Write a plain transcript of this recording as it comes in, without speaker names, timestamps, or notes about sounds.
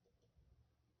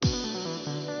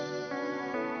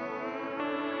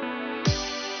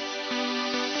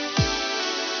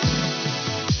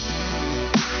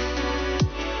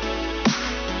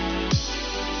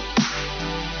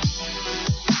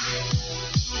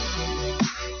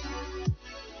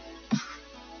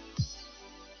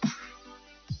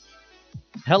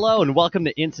Hello and welcome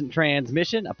to Instant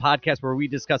Transmission, a podcast where we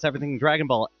discuss everything Dragon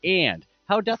Ball and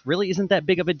how death really isn't that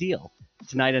big of a deal.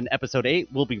 Tonight in episode 8,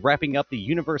 we'll be wrapping up the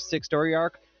Universe 6 story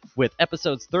arc with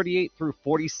episodes 38 through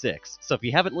 46. So if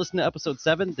you haven't listened to episode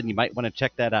 7, then you might want to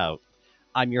check that out.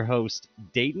 I'm your host,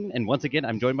 Dayton, and once again,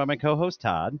 I'm joined by my co-host,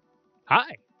 Todd.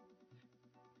 Hi.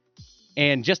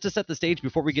 And just to set the stage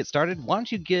before we get started, why don't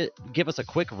you give us a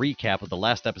quick recap of the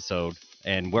last episode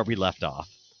and where we left off?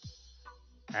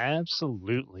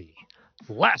 Absolutely.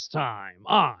 Last time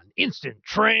on Instant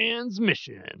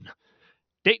Transmission,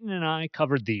 Dayton and I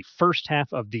covered the first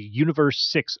half of the Universe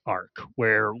 6 arc,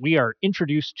 where we are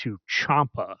introduced to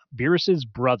Champa, Beerus's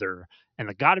brother, and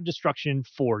the god of destruction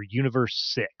for Universe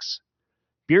 6.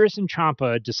 Beerus and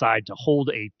Champa decide to hold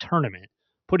a tournament,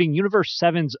 putting Universe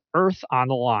 7's Earth on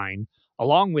the line,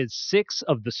 along with 6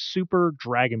 of the Super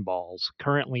Dragon Balls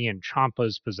currently in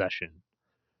Champa's possession.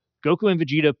 Goku and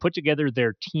Vegeta put together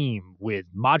their team with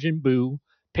Majin Buu,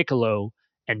 Piccolo,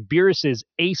 and Beerus's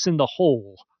ace in the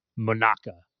hole,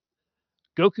 Monaka.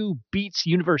 Goku beats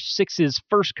Universe 6's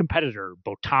first competitor,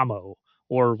 Botamo,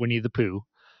 or Winnie the Pooh,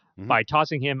 by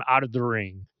tossing him out of the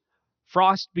ring.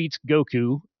 Frost beats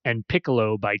Goku and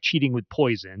Piccolo by cheating with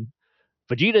poison.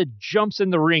 Vegeta jumps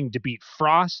in the ring to beat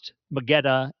Frost,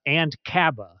 Vegeta, and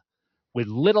Cabba, with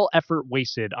little effort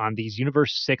wasted on these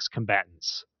Universe 6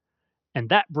 combatants. And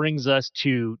that brings us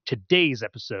to today's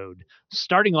episode,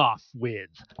 starting off with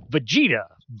Vegeta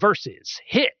versus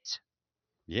Hit.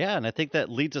 Yeah, and I think that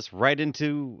leads us right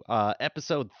into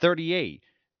episode 38,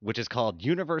 which is called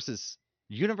Universe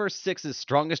 6's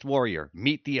Strongest Warrior,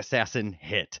 Meet the Assassin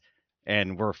Hit.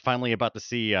 And we're finally about to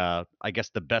see, I guess,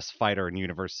 the best fighter in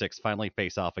Universe 6 finally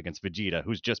face off against Vegeta,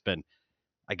 who's just been,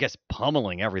 I guess,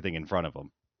 pummeling everything in front of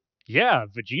him. Yeah,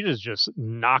 Vegeta's just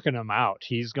knocking him out.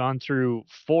 He's gone through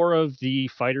 4 of the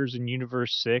fighters in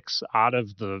Universe 6 3 out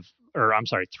of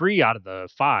the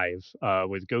 5,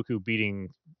 with Goku beating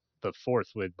the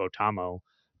 4th with Botamo.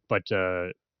 But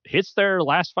Hit's their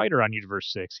last fighter on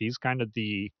Universe 6. He's kind of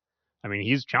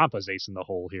he's Champa's ace in the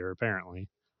hole here, apparently.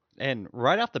 And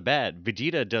right off the bat,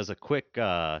 Vegeta does a quick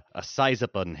a size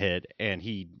up on Hit, and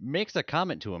he makes a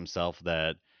comment to himself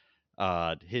that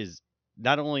his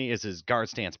not only is his guard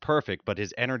stance perfect, but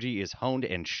his energy is honed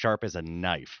and sharp as a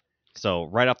knife. So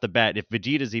right off the bat, if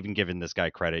Vegeta's even giving this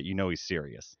guy credit, you know he's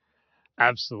serious.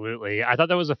 Absolutely. I thought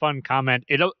that was a fun comment.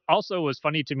 It also was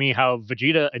funny to me how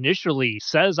Vegeta initially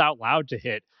says out loud to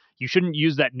Hit, you shouldn't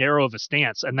use that narrow of a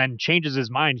stance, and then changes his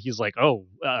mind. He's like,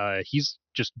 he's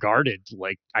just guarded.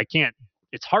 Like,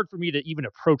 it's hard for me to even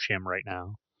approach him right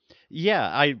now. Yeah,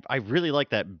 I really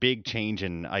like that big change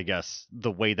in, I guess,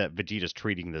 the way that Vegeta's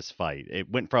treating this fight. It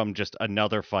went from just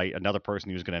another fight, another person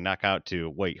he was going to knock out to,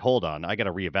 wait, hold on, I got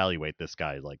to reevaluate this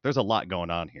guy. Like, there's a lot going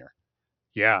on here.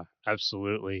 Yeah,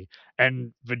 absolutely.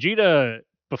 And Vegeta,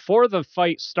 before the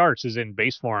fight starts, is in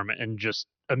base form and just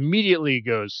immediately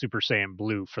goes Super Saiyan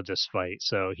Blue for this fight.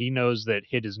 So he knows that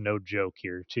Hit is no joke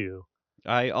here, too.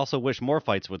 I also wish more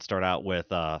fights would start out with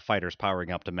fighters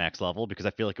powering up to max level, because I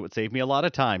feel like it would save me a lot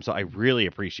of time, so I really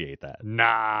appreciate that.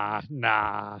 Nah.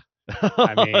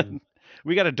 I mean,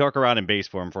 we got to dork around in base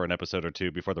form for an episode or two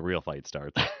before the real fight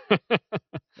starts.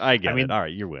 I get it. All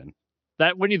right, you win.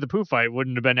 That Winnie the Pooh fight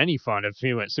wouldn't have been any fun if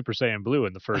he went Super Saiyan Blue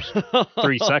in the first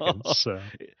 3 seconds. So.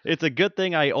 It's a good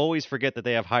thing I always forget that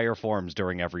they have higher forms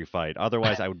during every fight.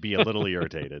 Otherwise, I would be a little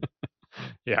irritated.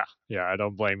 Yeah, I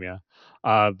don't blame you.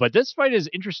 But this fight is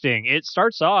interesting. It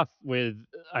starts off with,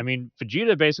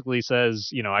 Vegeta basically says,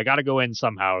 I got to go in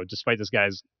somehow, despite this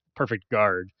guy's perfect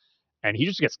guard. And he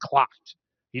just gets clocked.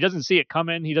 He doesn't see it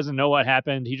coming. He doesn't know what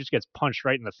happened. He just gets punched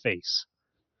right in the face.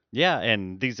 Yeah,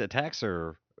 and these attacks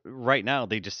are, right now,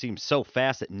 they just seem so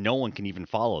fast that no one can even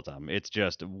follow them. It's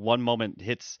just one moment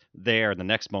hits there, and the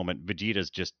next moment, Vegeta's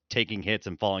just taking hits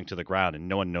and falling to the ground, and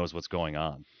no one knows what's going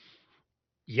on.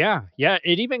 Yeah.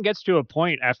 It even gets to a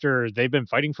point after they've been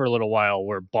fighting for a little while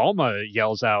where Bulma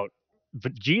yells out,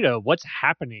 Vegeta, what's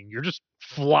happening? You're just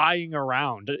flying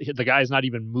around. The guy's not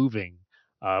even moving,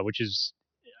 which is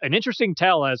an interesting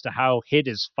tell as to how Hit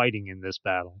is fighting in this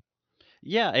battle.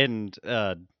 Yeah, and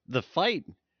the fight,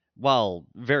 while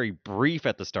very brief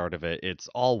at the start of it, it's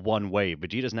all one way.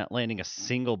 Vegeta's not landing a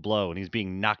single blow, and he's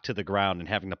being knocked to the ground and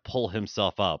having to pull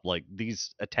himself up. Like,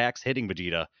 these attacks hitting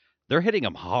Vegeta, they're hitting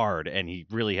him hard, and he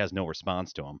really has no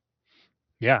response to them.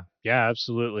 Yeah,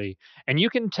 absolutely. And you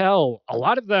can tell a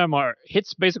lot of them are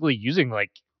Hit's basically using,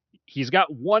 he's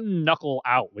got one knuckle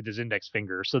out with his index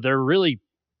finger. So they're really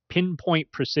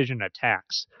pinpoint precision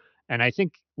attacks. And I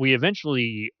think we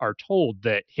eventually are told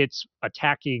that Hit's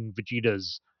attacking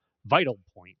Vegeta's vital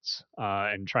points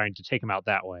and trying to take him out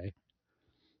that way.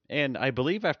 And I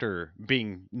believe after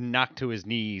being knocked to his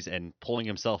knees and pulling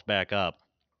himself back up,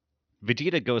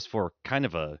 Vegeta goes for kind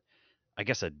of a, I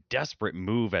guess, a desperate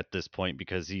move at this point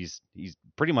because he's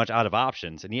pretty much out of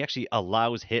options, and he actually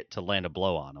allows Hit to land a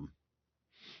blow on him.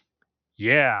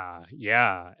 Yeah,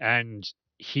 yeah, and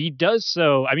he does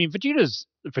so. I mean, Vegeta's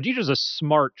a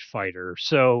smart fighter,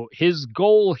 so his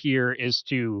goal here is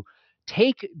to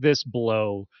take this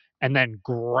blow and then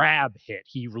grab Hit.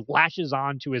 He lashes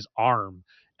onto his arm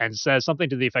and says something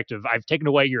to the effect of, "I've taken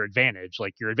away your advantage.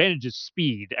 Like your advantage is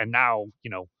speed, and now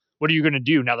what are you going to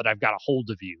do now that I've got a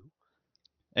hold of you?"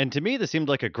 And to me, this seemed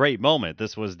like a great moment.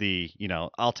 This was the,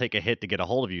 I'll take a hit to get a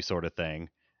hold of you sort of thing.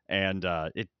 And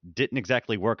it didn't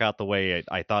exactly work out the way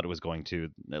I thought it was going to,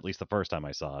 at least the first time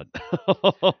I saw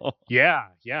it. Yeah,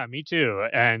 yeah, me too.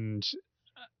 And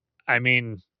I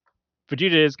mean,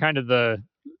 Vegeta is kind of the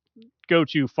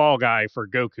go-to fall guy for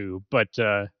Goku, but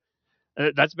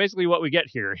that's basically what we get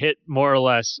here. Hit more or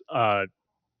less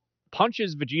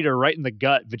punches Vegeta right in the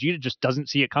gut. Vegeta just doesn't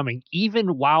see it coming,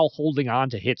 even while holding on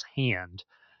to Hit's hand.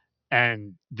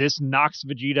 And this knocks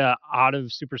Vegeta out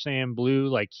of Super Saiyan Blue.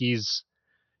 Like he's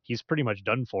pretty much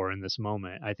done for in this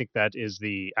moment. I think that is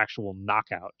the actual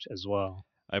knockout as well.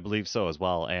 I believe so as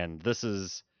well. And this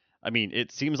is, I mean,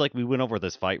 it seems like we went over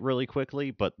this fight really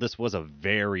quickly, but this was a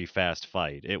very fast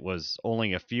fight. It was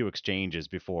only a few exchanges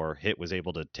before Hit was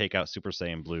able to take out Super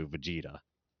Saiyan Blue Vegeta.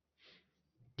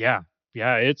 Yeah,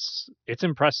 yeah, it's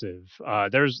impressive.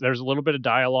 There's a little bit of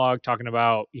dialogue talking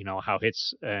about how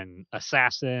Hit's an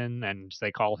assassin, and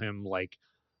they call him like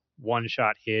one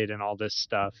shot hit and all this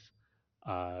stuff,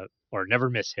 or never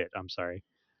miss hit. I'm sorry,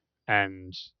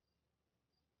 and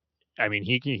I mean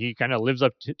he kind of lives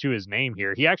up to his name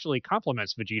here. He actually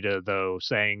compliments Vegeta though,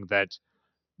 saying that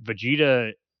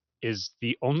Vegeta is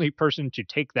the only person to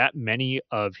take that many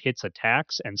of Hit's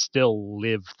attacks and still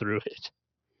live through it.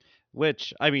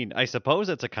 Which, I mean, I suppose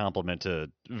it's a compliment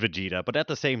to Vegeta, but at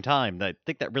the same time, I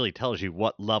think that really tells you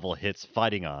what level Hit's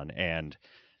fighting on. And,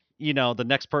 the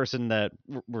next person that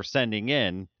we're sending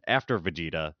in after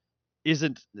Vegeta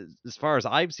isn't, as far as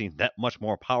I've seen, that much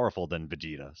more powerful than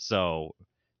Vegeta. So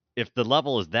if the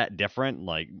level is that different,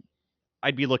 like,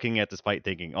 I'd be looking at this fight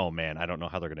thinking, oh man, I don't know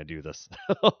how they're going to do this.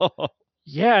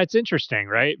 Yeah, it's interesting,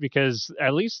 right? Because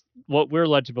at least what we're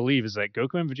led to believe is that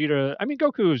Goku and Vegeta, I mean,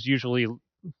 Goku is usually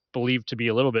believed to be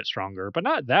a little bit stronger, but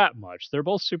not that much. They're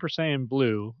both Super Saiyan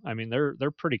Blue. I mean,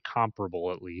 they're pretty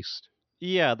comparable at least.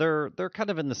 Yeah, they're kind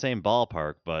of in the same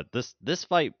ballpark, but this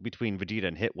fight between Vegeta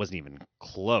and Hit wasn't even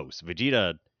close.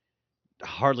 Vegeta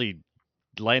hardly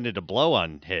landed a blow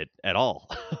on Hit at all.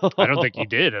 I don't think he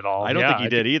did at all. I don't Yeah, think he I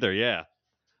did think either. Yeah,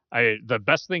 the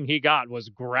best thing he got was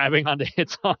grabbing onto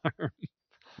Hit's arm,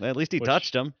 at least he which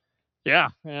touched him. yeah,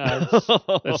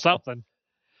 it's something.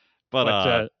 But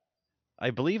But I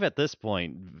believe at this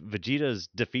point Vegeta's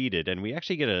defeated, and we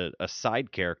actually get a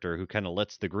side character who kind of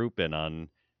lets the group in on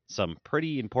some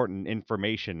pretty important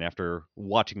information after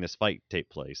watching this fight take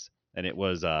place. And it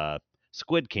was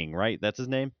Squid King, right? That's his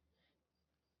name.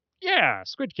 yeah,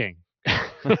 Squid King,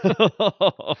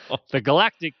 the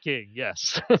Galactic King.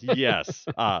 Yes. Yes.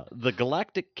 The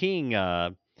Galactic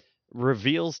King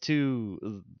reveals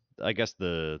to, I guess,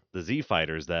 the Z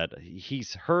fighters that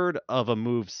he's heard of a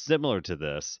move similar to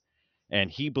this, and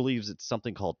he believes it's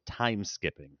something called time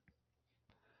skipping.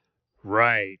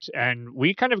 Right. And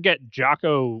we kind of get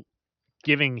Jocko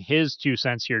giving his 2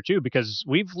 cents here too, because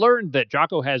we've learned that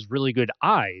Jocko has really good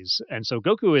eyes. And so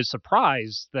Goku is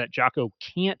surprised that Jocko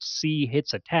can't see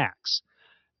Hit's attacks.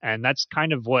 And that's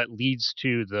kind of what leads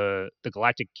to the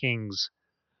Galactic King's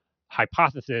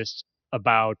hypothesis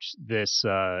about this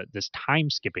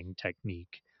time skipping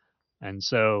technique. And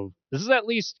so this is at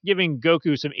least giving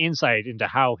Goku some insight into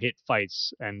how Hit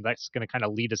fights, and that's going to kind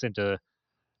of lead us into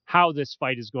how this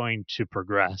fight is going to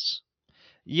progress.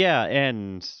 Yeah,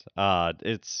 and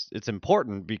it's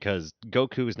important because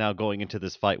Goku is now going into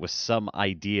this fight with some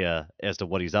idea as to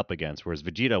what he's up against, whereas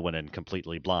Vegeta went in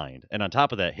completely blind. And on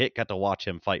top of that, Hit got to watch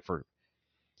him fight for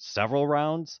several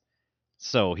rounds,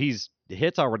 so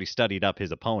Hit's already studied up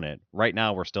his opponent. Right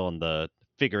now, we're still in the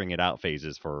figuring it out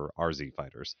phases for RZ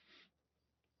fighters.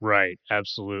 Right,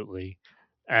 absolutely.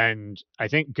 And I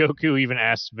think Goku even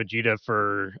asked Vegeta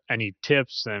for any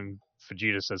tips, and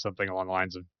Vegeta says something along the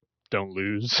lines of "Don't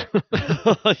lose."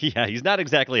 Yeah, he's not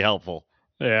exactly helpful.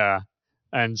 Yeah.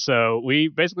 And so we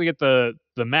basically get the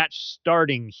match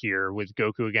starting here with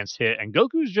Goku against Hit, and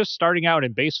Goku's just starting out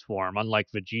in base form, unlike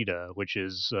Vegeta, which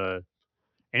is an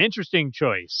interesting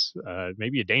choice,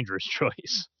 maybe a dangerous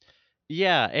choice.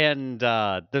 Yeah, and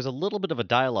there's a little bit of a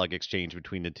dialogue exchange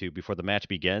between the two before the match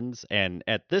begins, and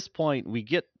at this point we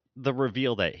get the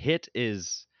reveal that Hit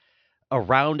is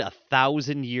around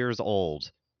 1,000 years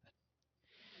old.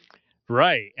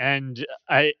 Right. And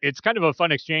it's kind of a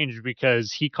fun exchange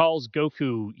because he calls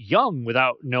Goku young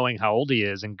without knowing how old he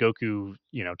is. And Goku,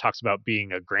 talks about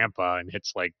being a grandpa, and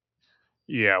it's like,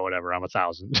 yeah, whatever, I'm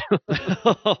 1,000.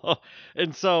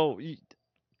 And so,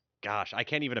 gosh, I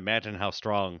can't even imagine how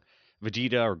strong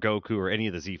Vegeta or Goku or any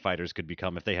of the Z fighters could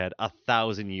become if they had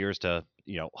 1,000 years to,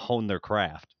 hone their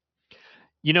craft.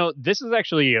 This is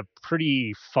actually a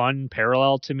pretty fun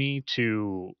parallel to me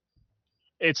to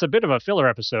it's a bit of a filler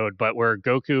episode, but where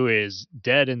Goku is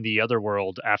dead in the other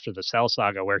world after the Cell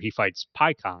Saga, where he fights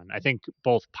Pikkon. I think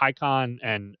both Pikkon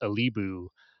and Alibu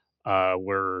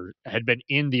had been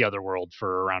in the other world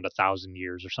for around 1,000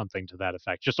 years or something to that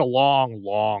effect. Just a long,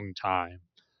 long time,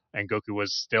 and Goku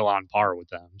was still on par with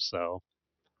them. So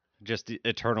Just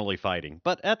eternally fighting.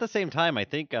 But at the same time, I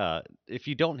think if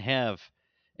you don't have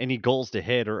any goals to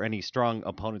hit or any strong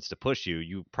opponents to push you,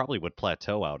 you probably would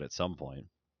plateau out at some point.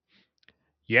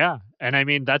 yeah, and I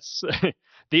mean that's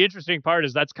the interesting part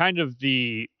is that's kind of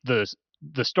the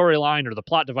storyline or the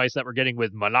plot device that we're getting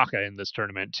with Manaka in this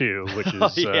tournament too, which Oh,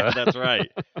 is yeah, that's right.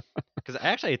 Because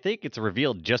actually, I think it's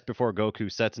revealed just before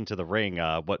Goku sets into the ring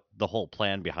what the whole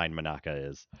plan behind Manaka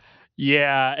is.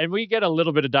 yeah, and we get a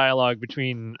little bit of dialogue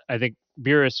between I think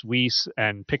Beerus, Whis,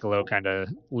 and Piccolo kind of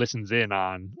listens in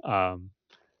on.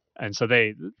 And so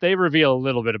they reveal a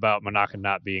little bit about Manaka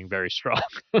not being very strong.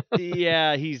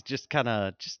 Yeah, he's just kind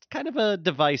of a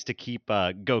device to keep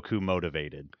Goku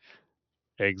motivated.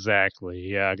 Exactly.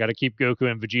 Yeah, got to keep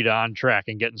Goku and Vegeta on track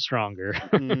and getting stronger.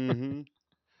 Hmm.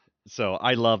 So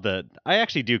I love that. I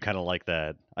actually do kind of like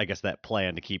that. I guess that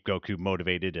plan to keep Goku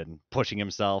motivated and pushing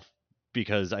himself,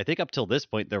 because I think up till this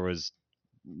point there was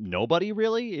nobody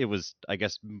really. It was, I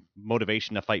guess,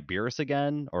 motivation to fight Beerus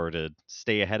again or to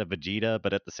stay ahead of Vegeta.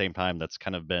 But at the same time, that's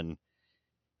kind of been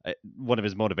one of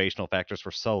his motivational factors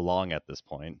for so long at this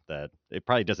point that it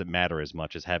probably doesn't matter as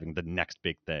much as having the next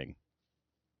big thing.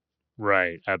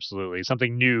 Right, absolutely.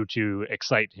 Something new to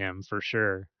excite him for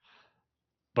sure.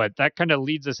 But that kind of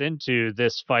leads us into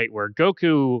this fight where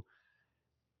Goku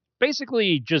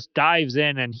basically just dives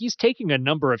in and he's taking a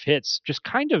number of hits, just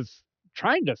kind of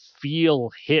trying to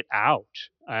feel hit out.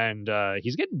 And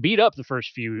he's getting beat up the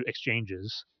first few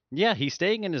exchanges. Yeah, he's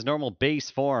staying in his normal base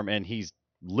form and he's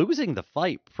losing the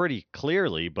fight pretty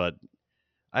clearly, but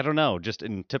I don't know, just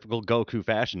in typical Goku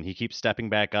fashion, he keeps stepping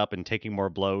back up and taking more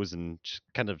blows and just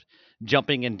kind of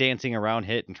jumping and dancing around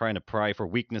hit and trying to pry for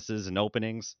weaknesses and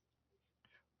openings.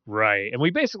 Right. And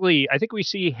we basically, I think we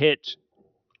see Hit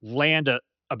land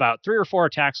about 3 or 4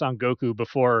 attacks on Goku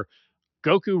before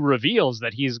Goku reveals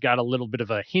that he's got a little bit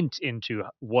of a hint into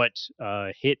what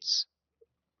Hit's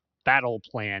battle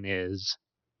plan is.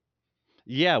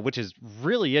 Yeah, which is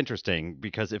really interesting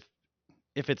because if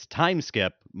it's time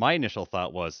skip, my initial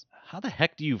thought was, how the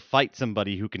heck do you fight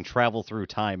somebody who can travel through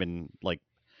time in like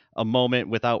a moment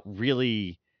without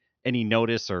really any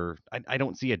notice? Or I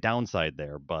don't see a downside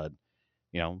there, but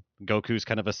Goku's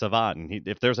kind of a savant, and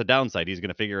if there's a downside, he's going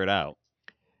to figure it out.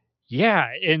 Yeah,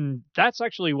 and that's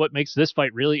actually what makes this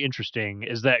fight really interesting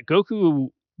is that Goku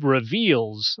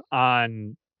reveals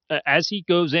on as he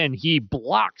goes in, he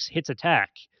blocks Hit's attack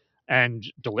and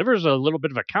delivers a little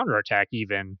bit of a counterattack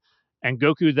even. And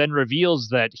Goku then reveals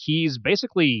that he's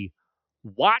basically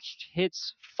watched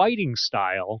Hit's fighting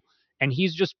style and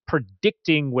he's just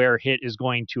predicting where Hit is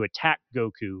going to attack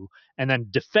Goku and then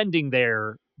defending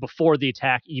there before the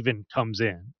attack even comes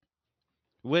in.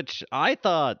 Which I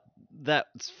thought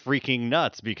that's freaking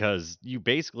nuts because you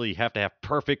basically have to have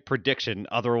perfect prediction,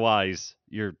 otherwise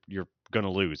you're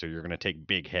gonna lose or you're gonna take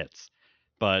big hits.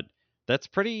 But that's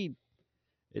pretty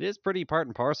it is pretty part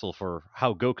and parcel for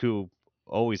how Goku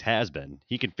always has been.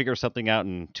 He can figure something out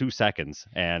in 2 seconds,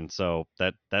 and so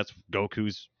that's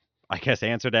Goku's, I guess,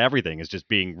 answer to everything is just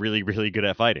being really, really good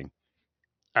at fighting.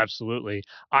 Absolutely.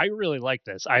 I really like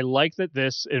this. I like that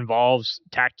this involves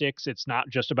tactics. It's not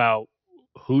just about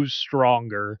who's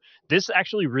stronger. This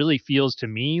actually really feels to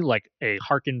me like a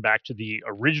harken back to the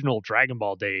original Dragon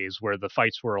Ball days where the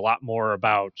fights were a lot more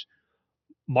about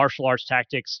martial arts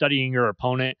tactics, studying your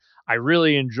opponent. I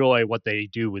really enjoy what they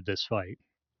do with this fight.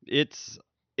 It's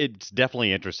it's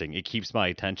definitely interesting. It keeps my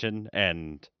attention,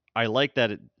 and I like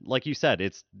that. Like you said,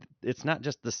 it's not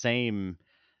just the same,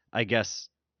 I guess,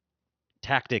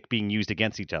 tactic being used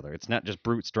against each other. It's not just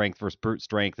brute strength versus brute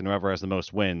strength, and whoever has the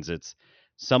most wins. It's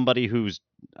somebody who's,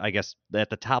 I guess,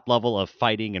 at the top level of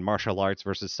fighting and martial arts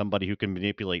versus somebody who can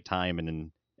manipulate time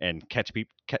and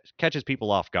catches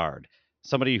people off guard.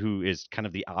 Somebody who is kind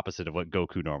of the opposite of what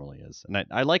Goku normally is, and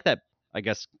I like that. I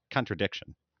guess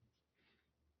contradiction.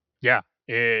 Yeah,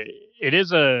 it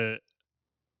is a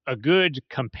a good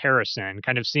comparison,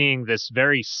 kind of seeing this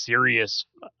very serious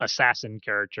assassin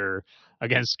character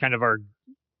against kind of our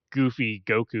goofy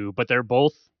Goku, but they're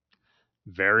both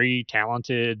very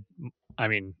talented. I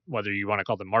mean, whether you want to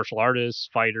call them martial artists,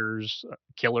 fighters,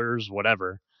 killers,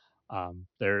 whatever,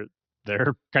 they're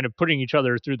kind of putting each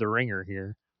other through the ringer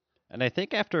here. And I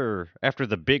think after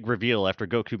the big reveal, after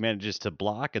Goku manages to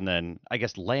block and then I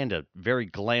guess land a very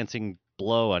glancing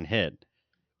blow on Hit,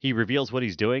 he reveals what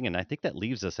he's doing, and I think that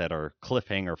leaves us at our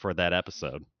cliffhanger for that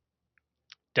episode.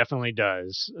 Definitely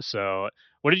does. So,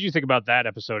 what did you think about that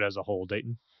episode as a whole,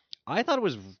 Dayton? I thought it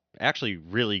was actually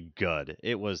really good.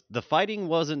 It was the fighting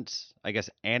wasn't, I guess,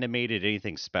 animated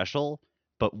anything special,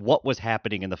 but what was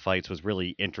happening in the fights was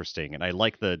really interesting, and I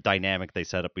like the dynamic they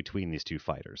set up between these two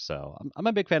fighters. So I'm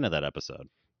a big fan of that episode.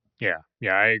 Yeah,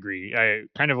 I agree. I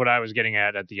kind of what I was getting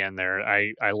at the end there.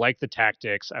 I like the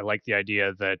tactics. I like the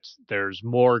idea that there's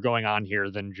more going on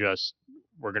here than just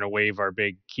we're going to wave our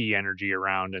big key energy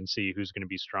around and see who's going to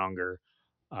be stronger.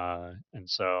 And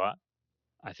so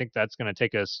I think that's going to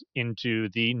take us into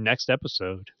the next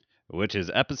episode. Which is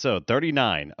episode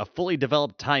 39, a fully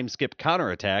developed time skip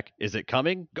counterattack. Is it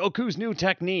coming? Goku's new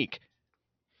technique.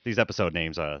 These episode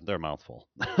names, they're a mouthful.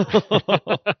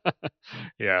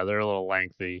 Yeah, they're a little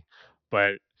lengthy,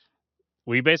 but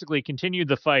we basically continued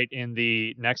the fight in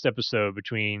the next episode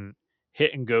between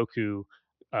Hit and Goku.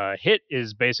 Hit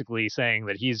is basically saying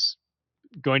that he's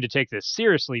going to take this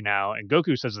seriously now, and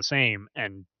Goku says the same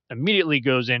and immediately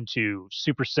goes into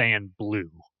Super Saiyan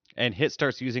Blue. And Hit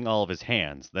starts using all of his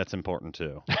hands. That's important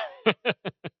too.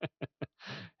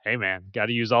 Hey man, got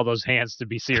to use all those hands to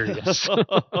be serious.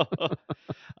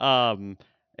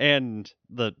 And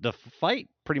the fight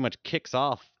pretty much kicks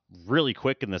off really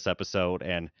quick in this episode,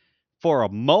 and for a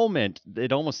moment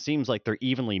it almost seems like they're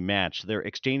evenly matched. They're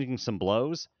exchanging some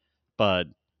blows, but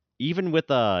even with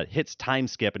Hit's time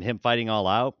skip and him fighting all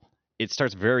out, it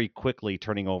starts very quickly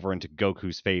turning over into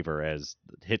Goku's favor as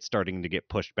Hit's starting to get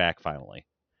pushed back finally.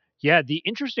 Yeah, the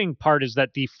interesting part is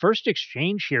that the first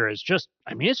exchange here is just,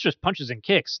 I mean, it's just punches and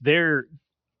kicks.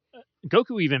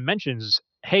 Goku even mentions,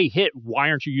 "Hey, Hit, why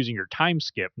aren't you using your time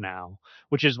skip now?"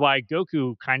 Which is why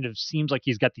Goku kind of seems like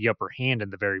he's got the upper hand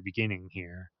in the very beginning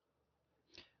here.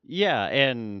 Yeah,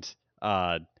 and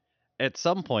at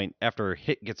some point after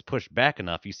Hit gets pushed back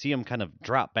enough, you see him kind of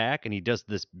drop back and he does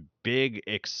this big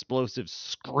explosive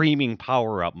screaming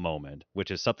power up moment, which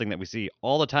is something that we see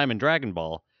all the time in Dragon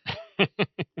Ball.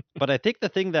 But I think the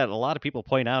thing that a lot of people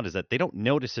point out is that they don't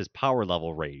notice his power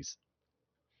level raise.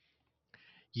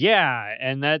 Yeah,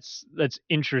 and that's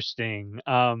interesting.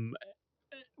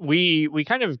 We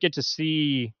kind of get to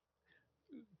see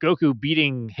Goku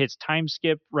beating Hit's time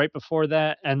skip right before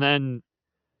that, and then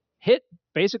Hit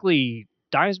basically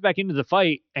dives back into the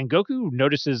fight, and Goku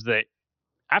notices that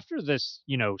after this,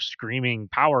 screaming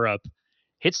power up,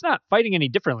 Hit's not fighting any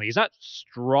differently. He's not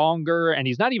stronger, and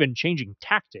he's not even changing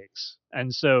tactics.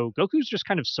 And so Goku's just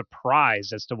kind of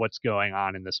surprised as to what's going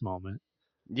on in this moment.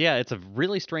 Yeah, it's a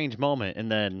really strange moment.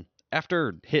 And then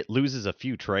after Hit loses a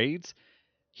few trades,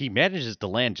 he manages to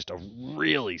land just a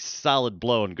really solid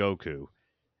blow on Goku.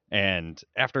 And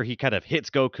after he kind of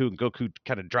hits Goku and Goku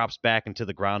kind of drops back into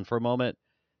the ground for a moment,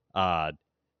 uh,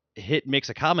 Hit makes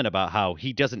a comment about how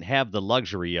he doesn't have the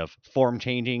luxury of form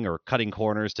changing or cutting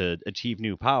corners to achieve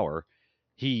new power.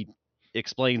 He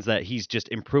explains that he's just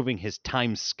improving his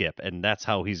time skip, and that's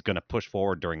how he's going to push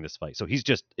forward during this fight. So he's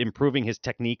just improving his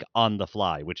technique on the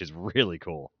fly, which is really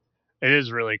cool. It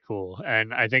is really cool.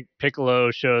 And I think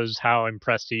Piccolo shows how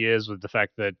impressed he is with the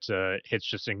fact that Hit's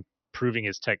just improving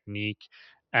his technique.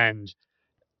 And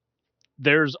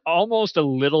there's almost a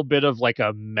little bit of like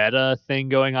a meta thing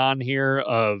going on here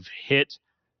of Hit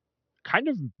kind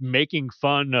of making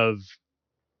fun of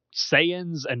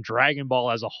Saiyans and Dragon Ball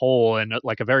as a whole in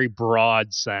like a very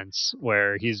broad sense,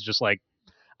 where he's just like,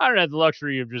 I don't have the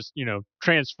luxury of just,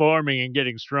 transforming and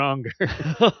getting stronger,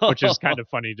 which is kind of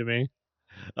funny to me.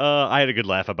 I had a good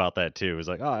laugh about that too. It was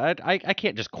like, oh, I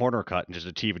can't just corner cut and just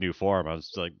achieve a new form. I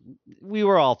was like, we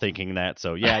were all thinking that.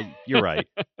 So yeah, you're right.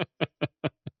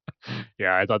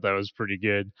 Yeah, I thought that was pretty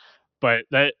good. But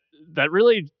that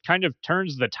really kind of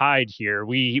turns the tide here.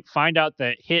 We find out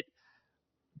that Hit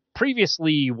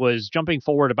previously was jumping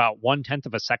forward about 1/10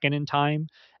 of a second in time,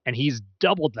 and he's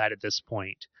doubled that at this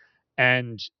point.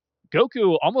 And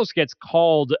Goku almost gets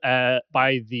called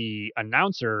by the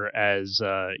announcer as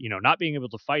not being able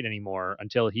to fight anymore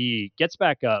until he gets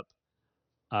back up,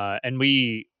 and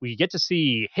we get to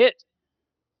see Hit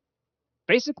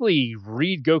basically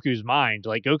read Goku's mind.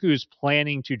 Like Goku's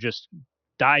planning to just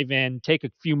dive in, take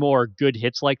a few more good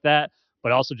hits like that,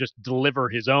 but also just deliver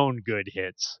his own good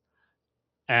hits.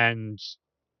 And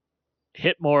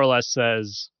Hit more or less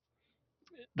says,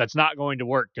 that's not going to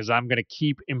work because I'm going to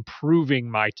keep improving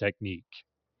my technique.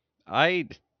 I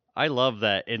I love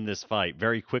that in this fight.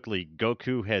 Very quickly,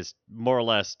 Goku has more or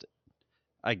less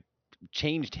I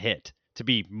changed Hit to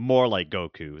be more like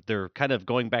Goku. They're kind of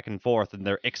going back and forth and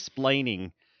they're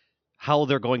explaining how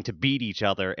they're going to beat each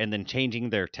other and then changing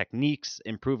their techniques,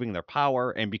 improving their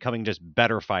power, and becoming just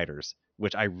better fighters,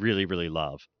 which I really, really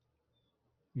love.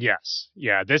 Yes.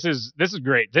 Yeah, this is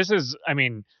great. This is, I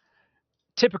mean,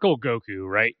 typical Goku,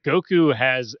 right? Goku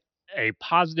has a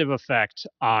positive effect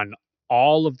on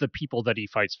all of the people that he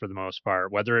fights for the most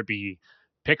part, whether it be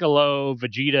Piccolo,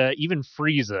 Vegeta, even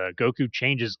Frieza. Goku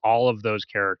changes all of those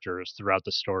characters throughout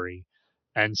the story.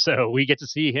 And so we get to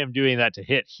see him doing that to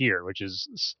Hit here, which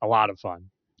is a lot of fun.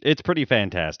 It's pretty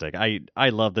fantastic. I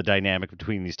love the dynamic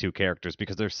between these two characters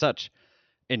because they're such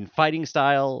in fighting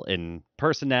style and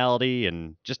personality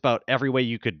and just about every way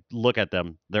you could look at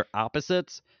them, they're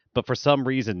opposites, but for some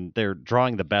reason they're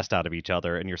drawing the best out of each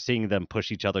other and you're seeing them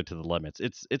push each other to the limits.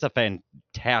 It's a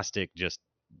fantastic just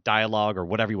dialogue or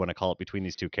whatever you want to call it between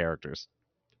these two characters.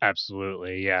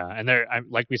 Absolutely, yeah. And they're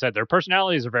like we said, their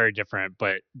personalities are very different,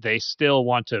 but they still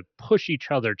want to push each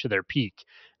other to their peak.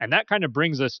 And that kind of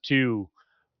brings us to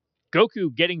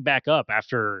Goku getting back up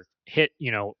after Hit,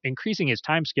 increasing his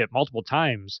time skip multiple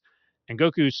times. And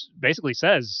Goku basically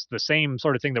says the same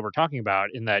sort of thing that we're talking about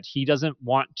in that he doesn't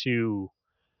want to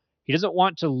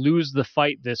lose the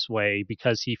fight this way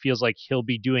because he feels like he'll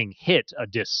be doing Hit a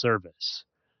disservice.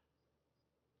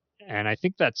 And I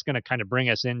think that's going to kind of bring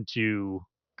us into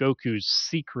Goku's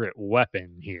secret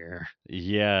weapon here.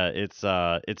 Yeah, it's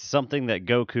something that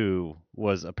Goku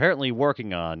was apparently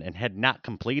working on and had not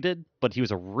completed, but he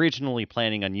was originally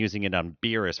planning on using it on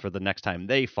Beerus for the next time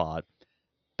they fought.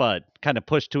 But kind of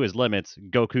pushed to his limits,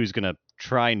 Goku's gonna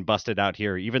try and bust it out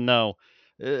here, even though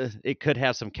it could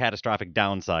have some catastrophic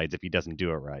downsides if he doesn't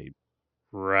do it right.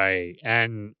 Right.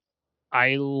 And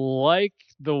I like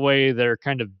the way they're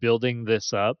kind of building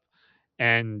this up.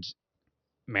 And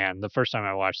man, the first time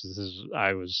I watched this is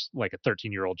I was like a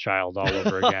 13-year-old child all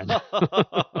over again.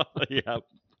 Yeah,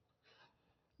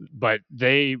 But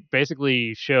they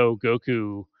basically show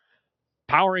Goku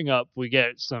powering up. We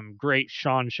get some great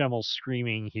Sean Schemmel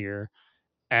screaming here,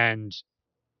 and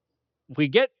we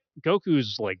get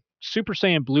Goku's like Super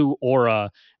Saiyan Blue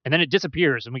aura, and then it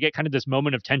disappears, and we get kind of this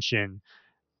moment of tension.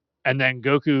 And then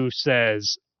Goku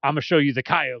says, "I'm gonna show you the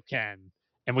Kaioken,"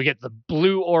 and we get the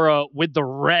blue aura with the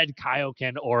red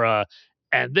Kaioken aura,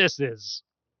 and this is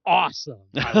awesome.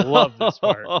 I love this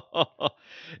part.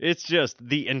 it's just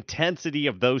the intensity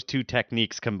of those two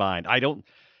techniques combined. I don't.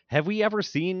 Have we ever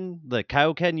seen the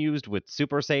Kaioken used with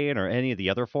Super Saiyan or any of the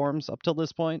other forms up till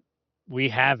this point? We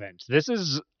haven't. This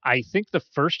is, I think, the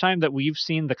first time that we've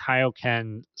seen the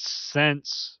Kaioken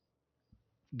since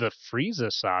the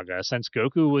Frieza saga, since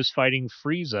Goku was fighting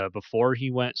Frieza before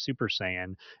he went Super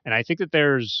Saiyan. And I think that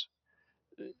there's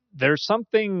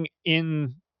something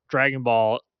in Dragon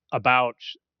Ball about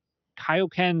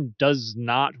Kaioken does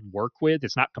not work with,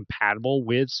 it's not compatible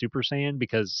with Super Saiyan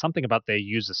because something about they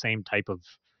use the same type of,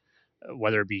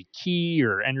 whether it be ki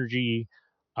or energy.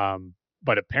 Um,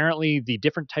 but apparently, the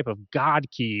different type of God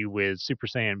ki with Super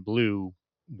Saiyan Blue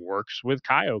works with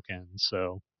Kaioken.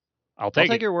 So I'll I'll take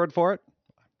take it. your word for it.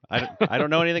 I don't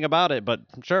know anything about it, but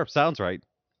sure, sounds right.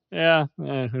 Yeah,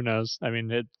 who knows? I mean,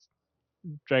 it's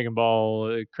Dragon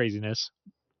Ball craziness,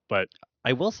 but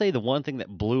I will say the one thing that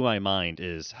blew my mind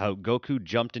is how Goku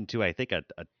jumped into, I think, a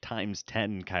times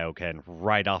 10 Kaioken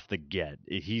right off the get.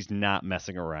 He's not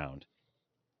messing around.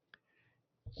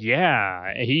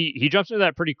 yeah, he jumps into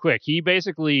that pretty quick. He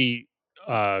basically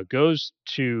goes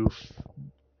to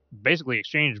basically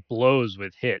exchange blows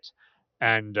with Hit,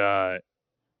 and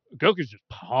Goku's just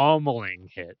pummeling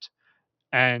Hit,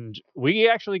 and we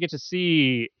actually get to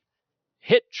see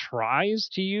Hit tries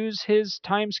to use his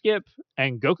time skip,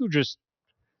 and Goku just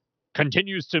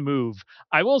continues to move.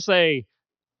 I will say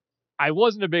I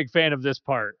wasn't a big fan of this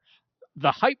part.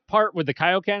 The hype part with the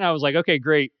Kaioken, I was like, okay,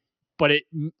 great. But it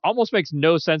almost makes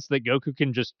no sense that Goku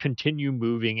can just continue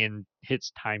moving in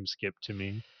Hit's time skip to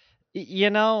me.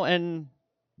 And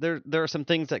there are some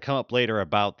things that come up later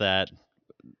about that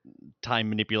time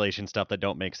manipulation stuff that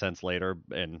don't make sense later,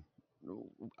 and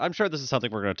I'm sure this is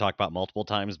something we're going to talk about multiple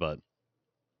times, but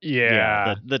yeah,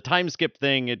 Yeah. the time skip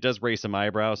thing, it does raise some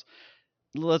eyebrows.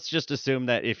 Let's just assume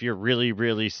that if you're really,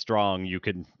 really strong,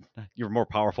 you're more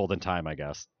powerful than time, I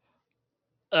guess.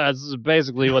 That's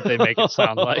basically what they make it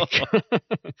sound like.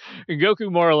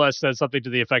 Goku more or less says something to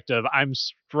the effect of, I'm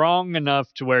strong enough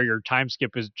to where your time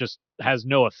skip is just has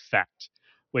no effect,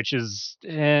 which is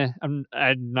I'm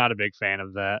not a big fan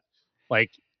of that.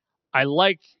 Like I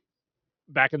like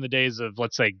back in the days of,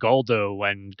 let's say, Goldo,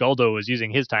 when Goldo was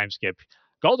using his time skip.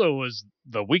 Goldo was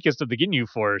the weakest of the Ginyu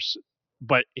Force,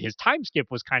 but his time skip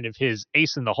was kind of his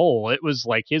ace in the hole. It was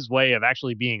like his way of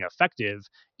actually being effective,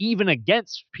 even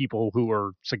against people who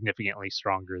were significantly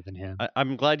stronger than him.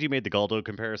 I'm glad you made the Galdo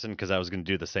comparison because I was going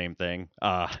to do the same thing.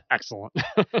 Excellent.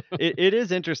 It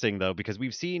is interesting though because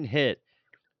we've seen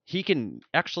he can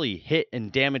actually hit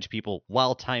and damage people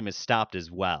while time is stopped as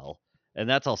well, and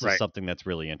that's also Right. something that's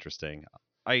really interesting.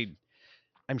 I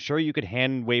I'm sure you could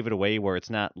hand wave it away where it's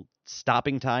not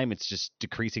stopping time, it's just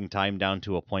decreasing time down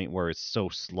to a point where it's so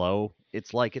slow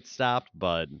it's like it's stopped,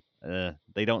 but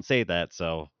they don't say that,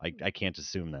 so I can't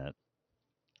assume that.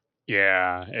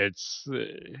 Yeah, it's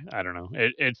I don't know.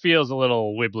 It feels a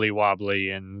little wibbly wobbly,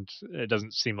 and it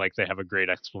doesn't seem like they have a great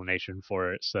explanation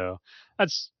for it. So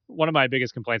that's one of my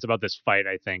biggest complaints about this fight,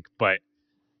 I think. But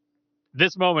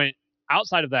this moment,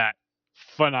 outside of that,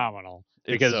 phenomenal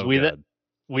It's because so good.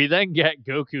 we then get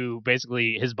Goku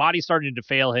basically his body's starting to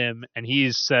fail him, and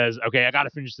he says, "Okay, I got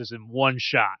to finish this in one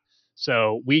shot."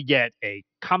 So we get a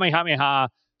Kamehameha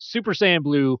Super Saiyan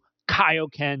Blue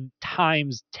Kaioken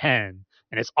times 10,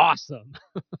 and it's awesome.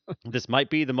 This might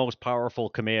be the most powerful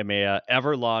Kamehameha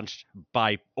ever launched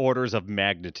by orders of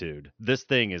magnitude. This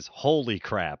thing is holy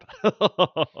crap.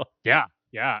 Yeah,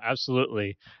 yeah,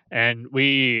 absolutely. And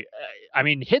I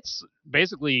mean, hits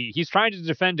basically, he's trying to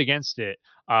defend against it.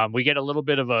 We get a little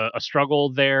bit of a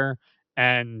struggle there,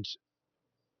 and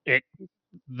it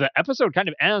the episode kind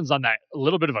of ends on that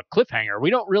little bit of a cliffhanger.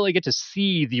 We don't really get to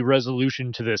see the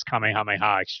resolution to this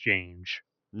Kamehameha exchange.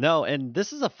 No, and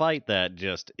this is a fight that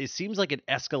just it seems like it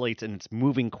escalates and it's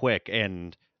moving quick,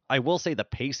 and I will say the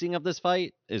pacing of this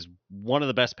fight is one of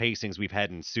the best pacings we've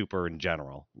had in Super in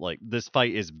general. Like this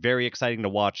fight is very exciting to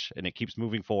watch and it keeps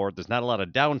moving forward. There's not a lot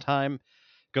of downtime.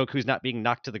 Goku's not being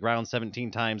knocked to the ground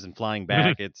 17 times and flying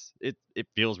back. It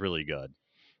feels really good.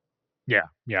 Yeah,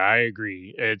 yeah, I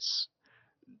agree. It's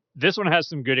This one has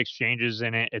some good exchanges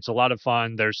in it. It's a lot of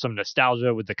fun. There's some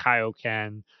nostalgia with the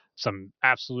Kaioken, some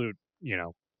absolute,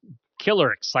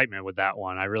 killer excitement with that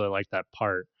one. I really like that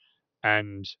part.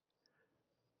 And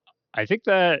I think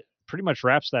that pretty much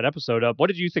wraps that episode up. What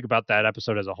did you think about that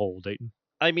episode as a whole, Dayton?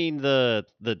 I mean, the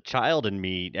child in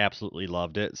me absolutely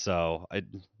loved it. So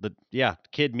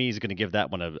kid me is going to give that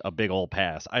one a big old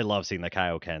pass. I love seeing the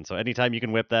Kaioken. So anytime you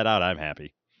can whip that out, I'm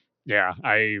happy. Yeah,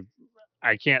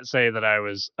 I can't say that I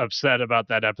was upset about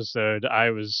that episode.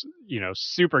 I was,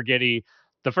 super giddy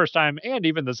the first time and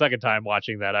even the second time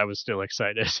watching that. I was still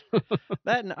excited.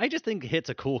 That and I just think Hit's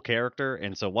a cool character,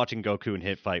 and so watching Goku and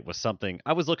Hit fight was something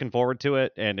I was looking forward to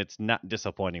it, and it's not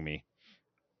disappointing me.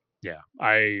 Yeah,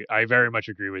 I very much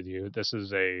agree with you. This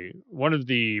is a one of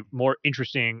the more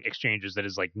interesting exchanges that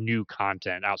is like new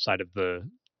content outside of the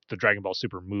Dragon Ball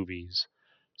Super movies.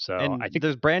 So And I think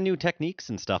there's brand new techniques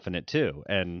and stuff in it too,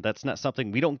 and that's not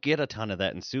something we don't get a ton of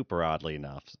that in Super, oddly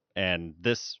enough. And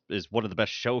this is one of the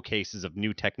best showcases of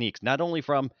new techniques, not only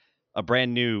from a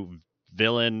brand new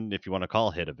villain, if you want to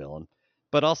call Hit a villain,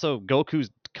 but also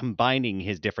Goku's combining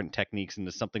his different techniques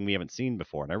into something we haven't seen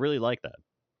before, and I really like that.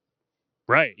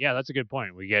 right, yeah, that's a good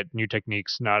point. We get new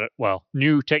techniques, not well,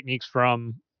 new techniques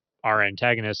from our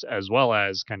antagonist as well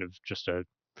as kind of just a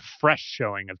fresh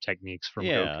showing of techniques from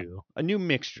Yeah, Goku. a new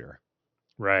mixture.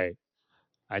 Right.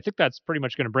 I think that's pretty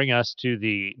much going to bring us to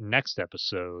the next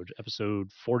episode,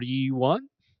 episode 41. Is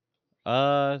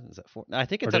that I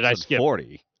think Or it's did I episode skip?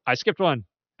 40. I skipped one.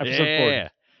 Episode 40. Yeah.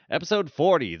 Episode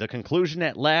 40, the conclusion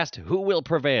at last. Who will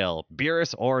prevail,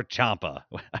 Beerus or Champa?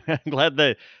 I'm glad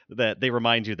that they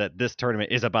remind you that this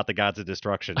tournament is about the gods of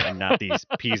destruction and not these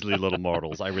Peasley little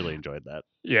mortals. I really enjoyed that.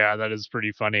 Yeah, that is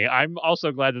pretty funny. I'm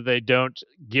also glad that they don't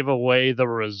give away the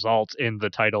result in the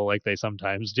title like they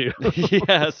sometimes do.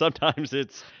 Yeah, sometimes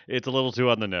it's a little too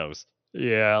on the nose.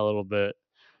 Yeah, a little bit.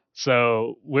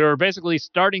 So we're basically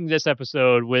starting this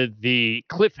episode with the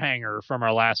cliffhanger from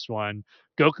our last one.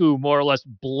 Goku more or less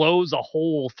blows a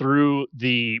hole through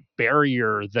the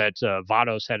barrier that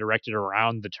Vados had erected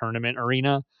around the tournament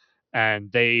arena,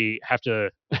 and they have to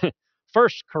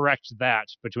first correct that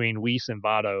between Whis and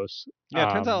Vados. Yeah,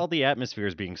 it turns out all the atmosphere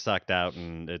is being sucked out,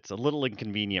 and it's a little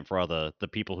inconvenient for all the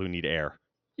people who need air.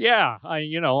 Yeah,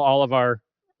 all of our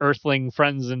Earthling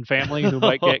friends and family who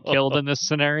might get killed in this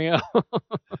scenario.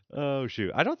 Oh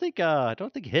shoot, I don't think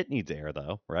Hit needs air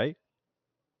though, right?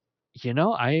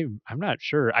 I'm not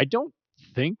sure. I don't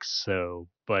think so,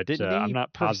 but Didn't I'm he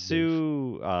not positive.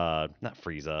 pursue not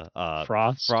Frieza,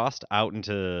 Frost. Frost out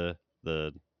into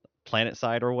the planet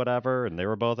side or whatever, and they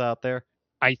were both out there?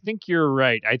 I think you're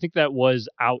right. I think that was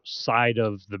outside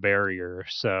of the barrier.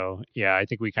 So yeah, I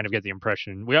think we kind of get the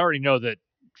impression. We already know that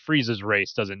Frieza's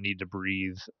race doesn't need to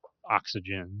breathe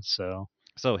oxygen. So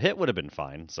Hit would have been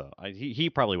fine. He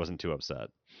probably wasn't too upset.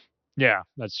 yeah,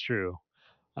 that's true.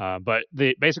 But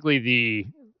the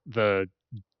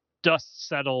dust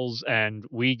settles and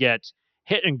we get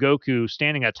Hit and Goku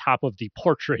standing atop of the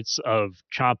portraits of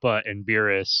Champa and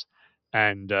Beerus.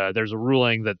 And there's a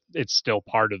ruling that it's still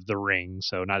part of the ring,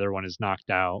 so neither one is knocked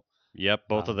out. Yep,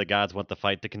 both of the gods want the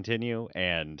fight to continue,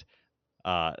 and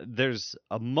there's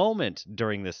a moment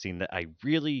during this scene that I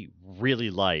really, really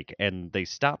like, and they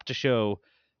stop to show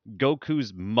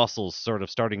Goku's muscles sort of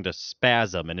starting to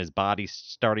spasm and his body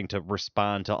starting to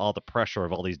respond to all the pressure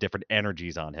of all these different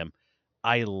energies on him.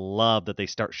 I love that they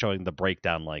start showing the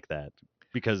breakdown like that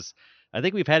because I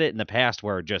think we've had it in the past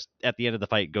where just at the end of the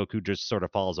fight, Goku just sort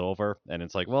of falls over and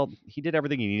it's like, well, he did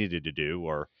everything he needed to do,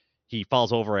 or he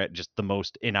falls over at just the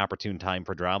most inopportune time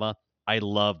for drama. I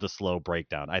love the slow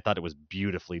breakdown. I thought it was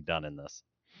beautifully done in this.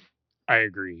 I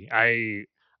agree.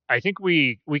 I think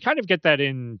we kind of get that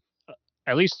in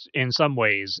at least in some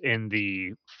ways in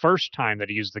the first time that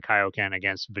he used the Kaioken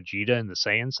against Vegeta in the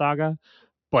Saiyan saga,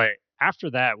 but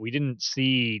after that we didn't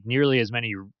see nearly as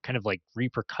many kind of like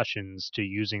repercussions to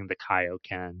using the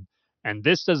Kaioken. And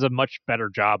this does a much better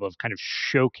job of kind of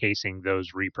showcasing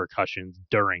those repercussions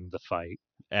during the fight.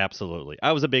 Absolutely.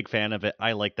 I was a big fan of it.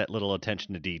 I like that little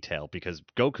attention to detail because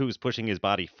Goku's pushing his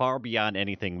body far beyond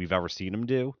anything we've ever seen him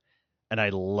do. And I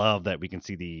love that we can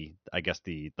see the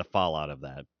fallout of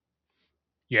that.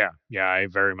 Yeah, I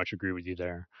very much agree with you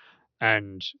there.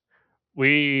 And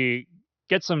we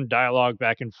get some dialogue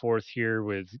back and forth here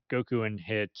with Goku and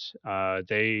Hit.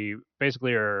 They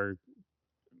basically are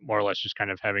more or less just kind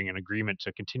of having an agreement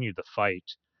to continue the fight.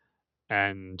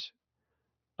 And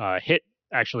Hit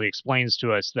actually explains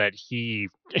to us that he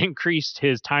increased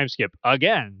his time skip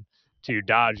again to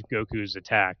dodge Goku's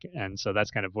attack. And so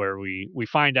that's kind of where we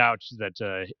find out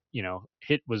that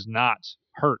Hit was not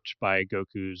hurt by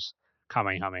Goku's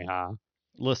Kamehameha.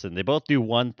 Listen, they both do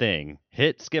one thing.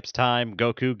 Hit skips time,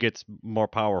 Goku gets more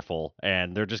powerful,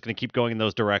 and they're just going to keep going in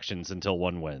those directions until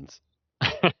one wins.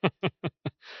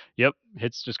 Yep,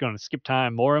 Hit's just going to skip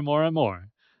time more and more and more.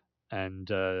 And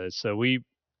so we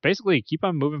basically keep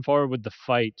on moving forward with the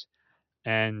fight.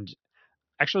 And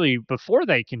actually, before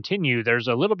they continue, there's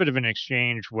a little bit of an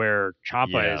exchange where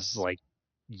Champa is Yes. like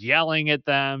yelling at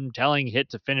them, telling Hit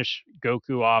to finish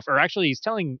Goku off, or actually, he's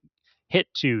telling Hit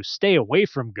to stay away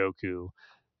from Goku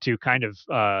to kind of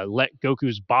let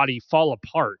Goku's body fall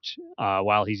apart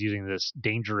while he's using this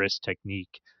dangerous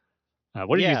technique.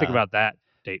 What did you think Yeah. about that,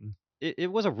 Dayton?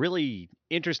 It was a really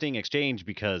interesting exchange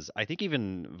because I think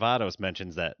even Vados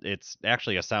mentions that it's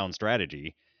actually a sound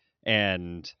strategy.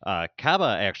 And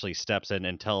Kaba actually steps in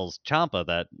and tells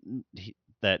Champa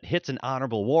that Hit's an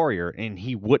honorable warrior and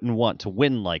he wouldn't want to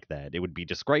win like that. It would be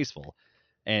disgraceful.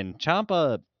 And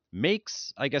Champa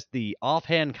makes, I guess, the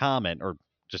offhand comment or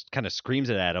just kind of screams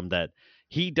it at him that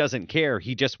he doesn't care.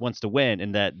 He just wants to win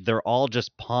and that they're all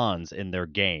just pawns in their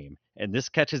game. And this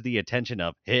catches the attention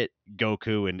of Hit,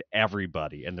 Goku, and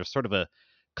everybody. And there's sort of a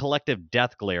collective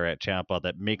death glare at Champa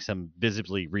that makes him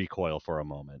visibly recoil for a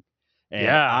moment. And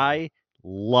Yeah, I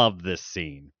love this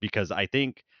scene because I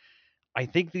think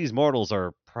these mortals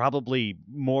are probably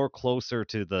more closer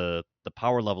to the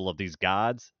power level of these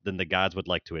gods than the gods would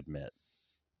like to admit.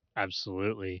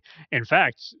 absolutely. In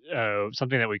fact,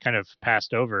 something that we kind of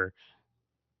passed over,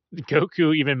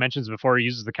 Goku even mentions before he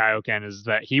uses the Kaioken is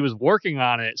that he was working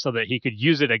on it so that he could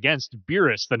use it against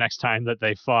Beerus the next time that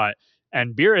they fought.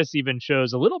 And Beerus even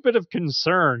shows a little bit of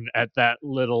concern at that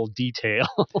little detail.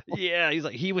 Yeah, he's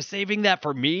like he was saving that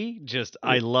for me. Just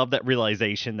I love that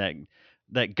realization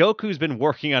that Goku's been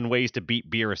working on ways to beat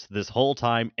Beerus this whole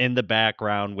time in the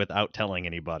background without telling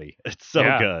anybody. It's so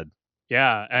Yeah, good.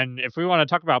 yeah. And if we want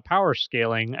to talk about power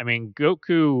scaling, I mean,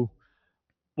 Goku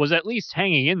was at least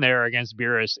hanging in there against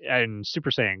Beerus in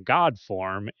Super Saiyan God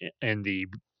form in the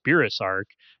Beerus arc.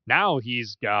 Now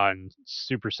he's gone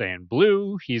Super Saiyan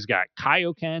Blue. He's got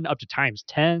Kaioken up to times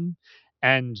 10.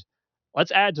 And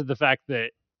let's add to the fact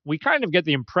that we kind of get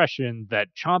the impression that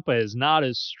Champa is not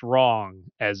as strong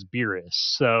as Beerus.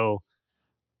 So,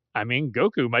 I mean,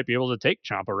 Goku might be able to take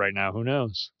Champa right now. Who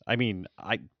knows? I mean,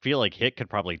 I feel like Hit could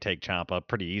probably take Champa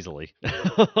pretty easily.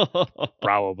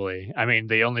 Probably. I mean,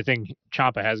 the only thing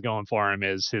Champa has going for him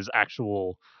is his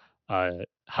actual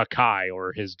Hakai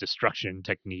or his destruction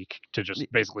technique to just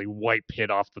basically wipe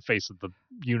Hit off the face of the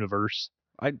universe.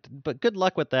 But good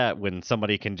luck with that when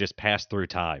somebody can just pass through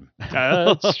time.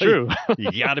 That's true.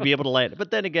 You got to be able to land.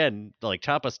 But then again, like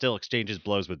Champa still exchanges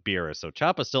blows with Beerus, so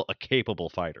Champa's still a capable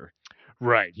fighter.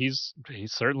 Right. He's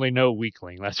certainly no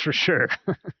weakling, that's for sure.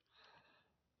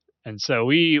 And so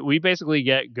we basically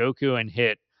get Goku and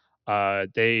Hit.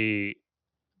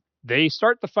 They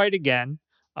start the fight again.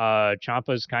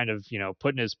 Champa's kind of,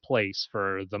 put in his place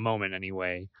for the moment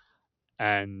anyway.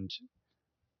 And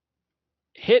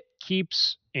Hit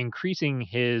keeps increasing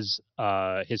his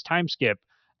time skip,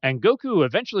 and Goku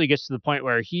eventually gets to the point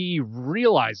where he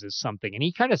realizes something and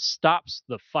he kind of stops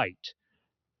the fight.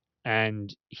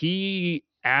 And he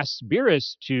asks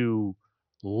Beerus to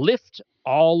lift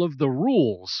all of the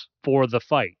rules for the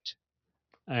fight.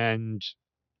 And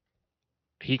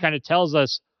he kind of tells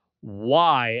us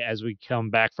why as we come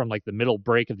back from like the middle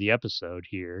break of the episode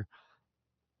here.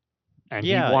 And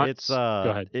he Yeah, it's wants go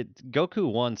ahead.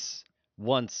 Goku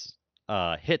wants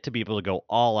Hit to be able to go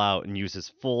all out and use his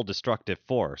full destructive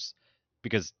force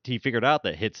because he figured out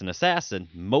that Hit's an assassin.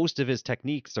 Most of his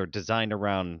techniques are designed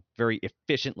around very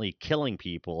efficiently killing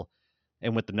people,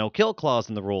 and with the no kill clause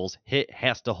in the rules, Hit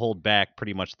has to hold back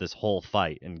pretty much this whole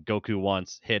fight, and Goku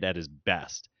wants Hit at his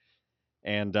best.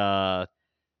 And the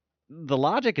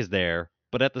logic is there,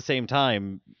 but at the same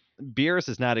time, Beerus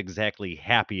is not exactly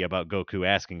happy about Goku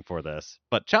asking for this.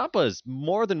 But Champa is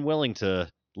more than willing to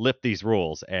lift these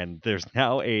rules, and there's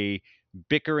now a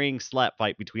bickering slap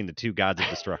fight between the two gods of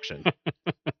destruction.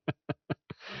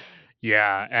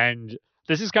 Yeah, and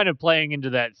this is kind of playing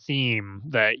into that theme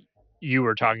that you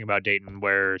were talking about, Dayton,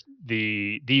 where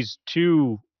these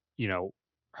two,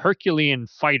 Herculean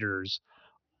fighters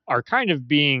are kind of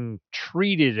being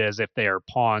treated as if they are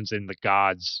pawns in the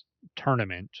gods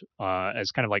tournament,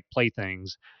 as kind of like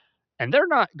playthings. And they're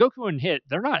not Goku and Hit,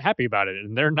 they're not happy about it,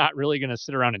 and they're not really going to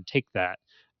sit around and take that.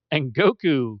 And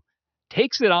Goku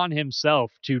takes it on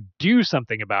himself to do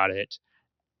something about it.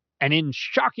 And in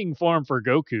shocking form for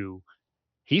Goku,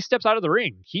 he steps out of the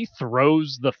ring. He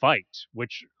throws the fight,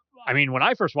 which, I mean, when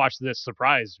I first watched this,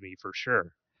 surprised me for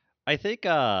sure. I think,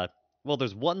 well,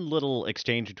 there's one little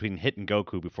exchange between Hit and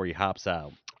Goku before he hops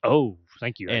out. Oh,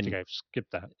 thank you. I And think I've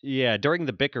skipped that. yeah, during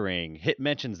the bickering, Hit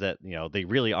mentions that, they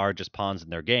really are just pawns in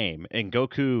their game. And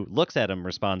Goku looks at him,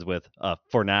 responds with,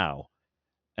 for now.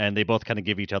 And they both kind of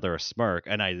give each other a smirk,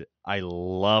 and I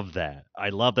love that. I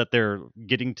love that they're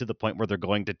getting to the point where they're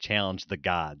going to challenge the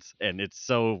gods, and it's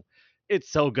so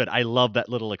good. I love that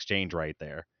little exchange right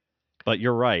there. But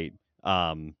you're right.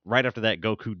 Right after that,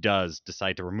 Goku does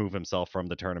decide to remove himself from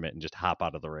the tournament and just hop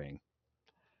out of the ring.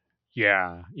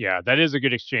 Yeah, that is a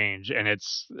good exchange, and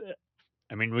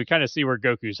I mean, we kind of see where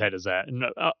Goku's head is at, and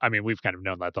I mean, we've kind of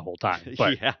known that the whole time,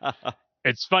 but Yeah.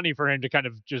 it's funny for him to kind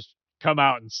of just come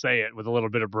out and say it with a little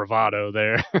bit of bravado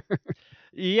there.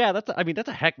 Yeah, that's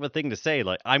a heck of a thing to say.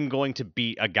 Like, I'm going to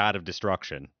beat a god of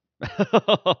destruction.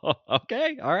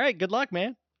 Okay, all right, good luck,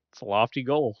 man. It's a lofty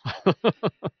goal.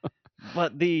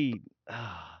 But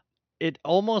it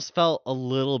almost felt a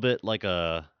little bit like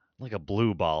a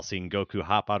blue ball seeing Goku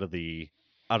hop out of the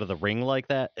ring like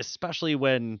that, especially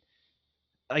when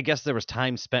I guess there was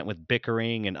time spent with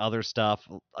bickering and other stuff.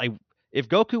 If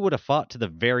Goku would have fought to the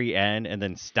very end and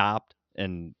then stopped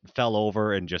and fell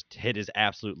over and just hit his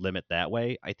absolute limit that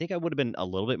way, I think I would have been a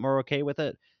little bit more okay with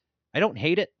it. I don't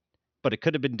hate it, but it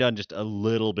could have been done just a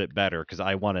little bit better because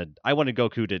I wanted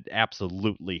Goku to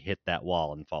absolutely hit that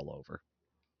wall and fall over.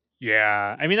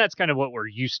 Yeah, I mean, that's kind of what we're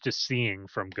used to seeing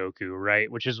from Goku, right?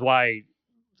 Which is why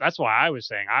that's why I was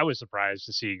saying I was surprised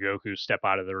to see Goku step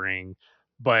out of the ring,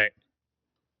 but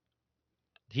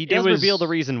He it does reveal the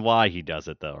was reason why he does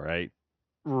it, though, right?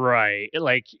 right.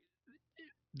 Like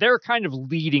they're kind of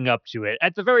leading up to it.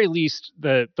 At the very least,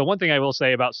 the one thing I will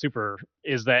say about Super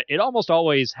is that it almost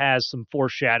always has some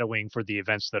foreshadowing for the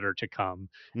events that are to come.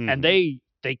 And Hmm.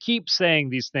 they keep saying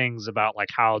these things about like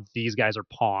how these guys are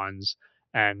pawns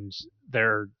and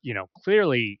they're,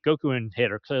 clearly Goku and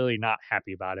Hit are clearly not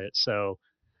happy about it. So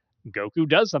Goku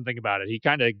does something about it. He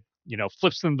kind of,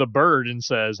 flips them the bird and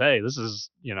says, "Hey, this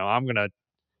is, I'm going to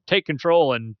take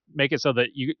control and make it so that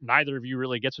you neither of you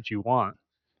really gets what you want."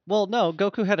 Well, no,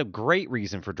 Goku had a great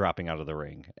reason for dropping out of the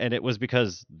ring, and it was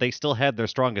because they still had their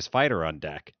strongest fighter on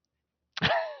deck.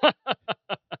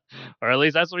 Or at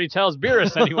least that's what he tells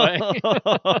Beerus anyway.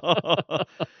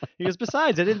 He goes,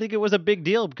 besides, I didn't think it was a big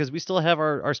deal because we still have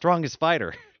our strongest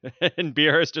fighter. And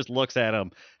Beerus just looks at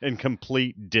him in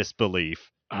complete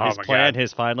disbelief. Oh His my plan god.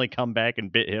 has finally come back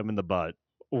and bit him in the butt.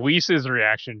 Whis'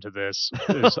 reaction to this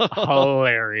is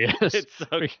hilarious. It's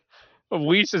so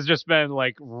Whis has just been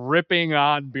like ripping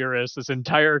on Beerus this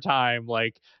entire time.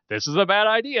 Like, this is a bad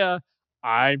idea.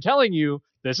 I'm telling you,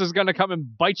 this is going to come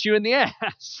and bite you in the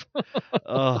ass.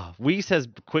 Whis has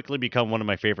quickly become one of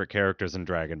my favorite characters in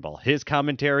Dragon Ball. His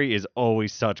commentary is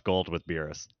always such gold with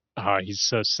Beerus. Oh, he's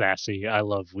so sassy. I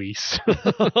love Whis.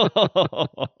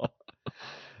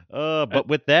 But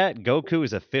with that, Goku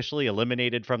is officially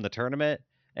eliminated from the tournament,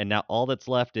 and now all that's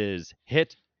left is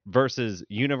Hit versus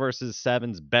Universe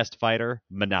 7's best fighter,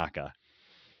 Manaka.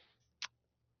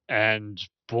 And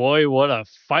boy, what a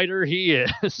fighter he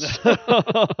is.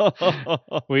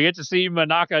 We get to see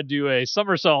Manaka do a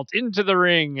somersault into the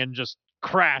ring and just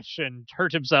crash and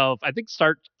hurt himself. I think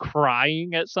start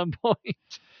crying at some point.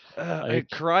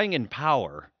 Crying in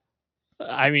power.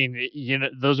 I mean,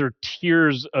 those are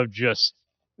tears of just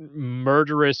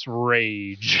murderous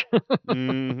rage.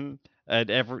 Mm-hmm. And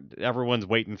everyone's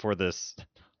waiting for this,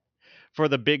 for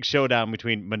the big showdown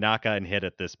between Manaka and Hit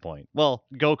at this point. Well,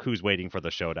 Goku's waiting for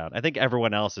the showdown. I think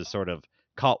everyone else is sort of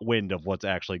caught wind of what's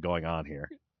actually going on here.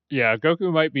 Yeah,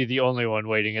 Goku might be the only one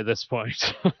waiting at this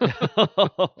point.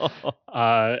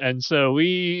 And so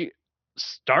we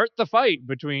start the fight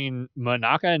between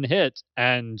Manaka and Hit,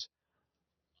 and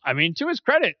I mean, to his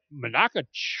credit, Manaka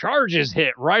charges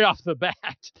Hit right off the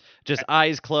bat. Just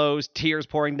eyes closed, tears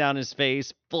pouring down his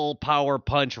face, full power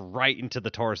punch right into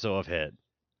the torso of Hit.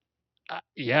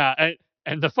 Yeah,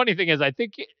 and the funny thing is, I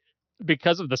think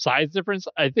because of the size difference,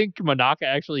 I think Manaka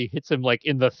actually hits him like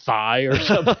in the thigh or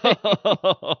something.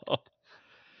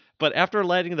 But after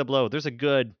landing the blow, there's a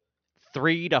good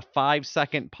 3 to 5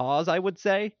 second pause, I would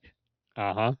say.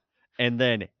 Uh-huh. And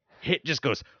then Hit just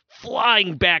goes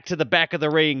flying back to the back of the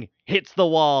ring, hits the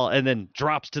wall, and then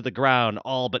drops to the ground,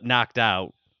 all but knocked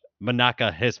out.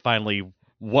 Manaka has finally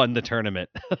won the tournament.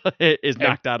 It is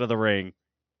knocked out of the ring.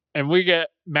 And we get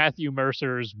Matthew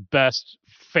Mercer's best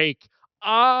fake,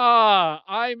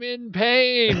 I'm in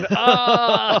pain.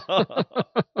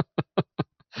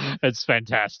 It's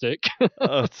fantastic.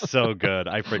 Oh, it's so good.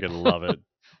 I freaking love it.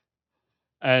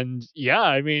 And yeah,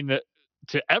 I mean,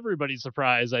 to everybody's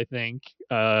surprise, I think,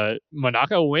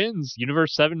 Manaka wins.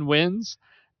 Universe 7 wins.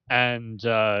 And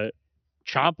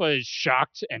Champa is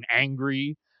shocked and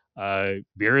angry.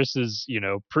 Beerus is,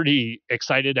 pretty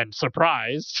excited and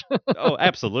surprised. Oh,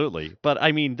 absolutely. But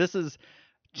I mean,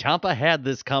 Champa had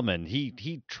this coming.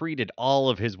 He treated all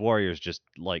of his warriors just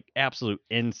like absolute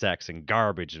insects and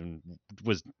garbage and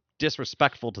was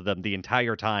disrespectful to them the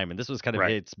entire time. And this was kind of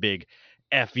its big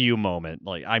FU moment.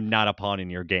 Like, I'm not a pawn in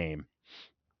your game.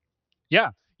 Yeah.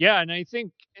 And I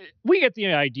think we get the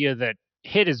idea that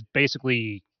Hit is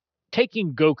basically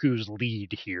taking Goku's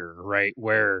lead here, right?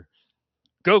 Where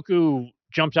Goku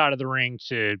jumped out of the ring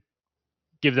to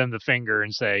give them the finger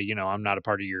and say, I'm not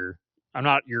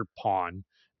your pawn.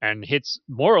 And Hit's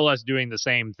more or less doing the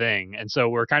same thing. And so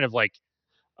we're kind of like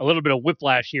a little bit of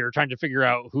whiplash here, trying to figure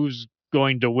out who's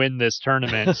going to win this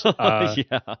tournament.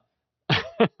 Yeah.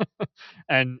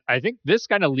 And I think this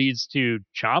kind of leads to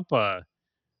Champa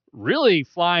really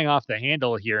flying off the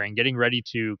handle here and getting ready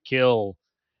to kill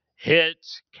Hit,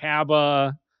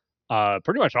 Kaba,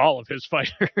 pretty much all of his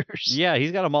fighters. Yeah,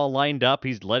 he's got them all lined up.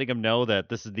 He's letting them know that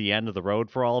this is the end of the road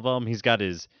for all of them. He's got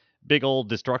his big old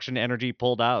destruction energy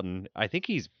pulled out, and I think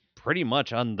he's pretty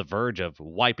much on the verge of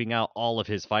wiping out all of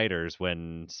his fighters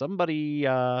when somebody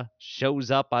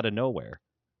shows up out of nowhere.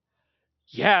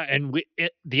 Yeah, and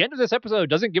the end of this episode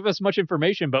doesn't give us much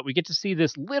information, but we get to see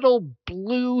this little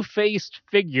blue-faced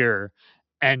figure,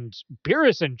 and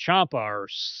Beerus and Champa are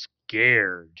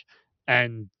scared.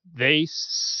 And they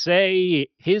say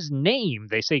his name.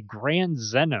 They say Grand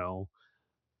Zeno.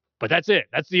 But that's it.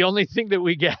 That's the only thing that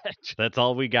we get. That's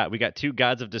all we got. We got two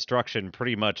gods of destruction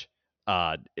pretty much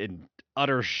in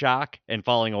utter shock and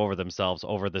falling over themselves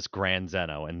over this Grand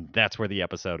Zeno. And that's where the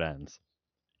episode ends.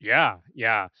 Yeah.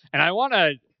 And I want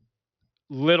to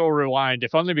little rewind,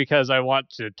 if only because I want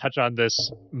to touch on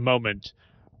this moment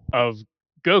of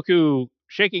Goku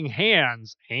shaking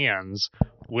hands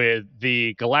with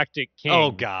the Galactic King.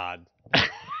 Oh, God.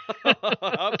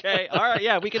 Okay. All right.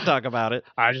 Yeah, we can talk about it.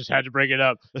 I just had to bring it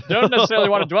up. Don't necessarily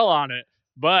want to dwell on it,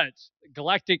 but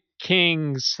Galactic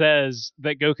King says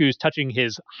that Goku's touching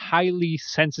his highly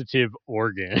sensitive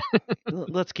organ.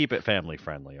 Let's keep it family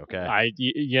friendly, okay?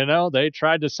 They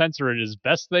tried to censor it as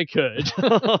best they could.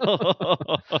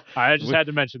 I just had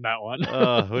to mention that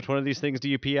one. Which one of these things do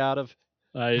you pee out of?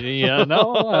 They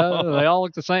all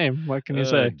look the same. What can you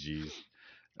say? Jeez.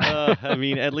 I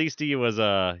mean, at least he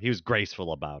was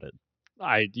graceful about it.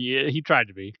 He tried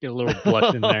to be. Get a little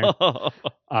blush in there.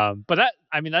 But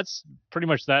that's pretty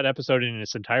much that episode in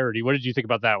its entirety. What did you think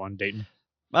about that one, Dayton?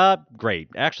 Great.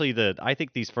 Actually, I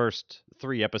think these first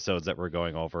 3 episodes that we're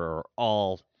going over are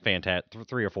all fantastic.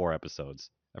 3 or 4 episodes.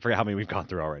 I forget how many we've gone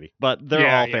through already, but they're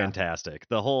all fantastic.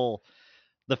 The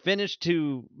finish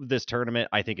to this tournament,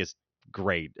 I think, is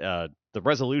great. The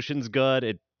resolution's good.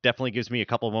 It definitely gives me a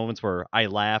couple of moments where I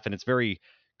laugh, and it's very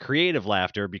creative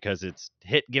laughter because it's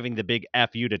Hit giving the big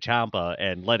F you to Champa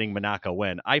and letting Monaka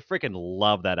win. I freaking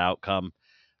love that outcome.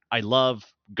 I love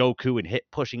Goku and Hit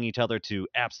pushing each other to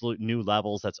absolute new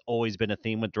levels. That's always been a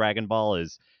theme with Dragon Ball,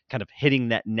 is kind of hitting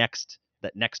that next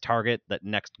target, that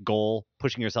next goal,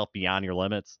 pushing yourself beyond your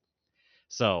limits.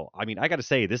 So, I mean, I got to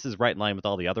say, this is right in line with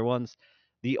all the other ones.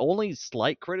 The only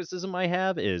slight criticism I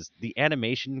have is the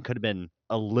animation could have been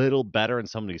a little better in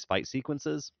some of these fight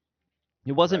sequences.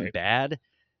 It wasn't Right. bad,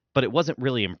 but it wasn't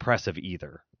really impressive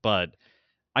either. But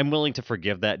I'm willing to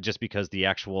forgive that just because the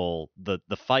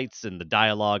fights and the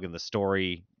dialogue and the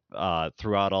story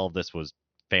throughout all of this was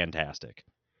fantastic.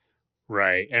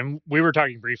 Right. And we were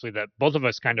talking briefly that both of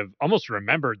us kind of almost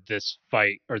remembered this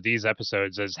fight or these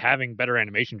episodes as having better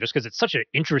animation just because it's such an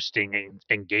interesting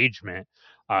engagement.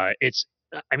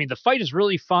 I mean, the fight is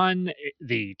really fun.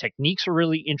 The techniques are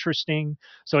really interesting.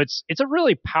 So it's a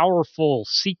really powerful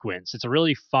sequence. It's a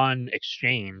really fun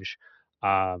exchange.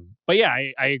 But yeah,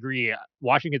 I agree.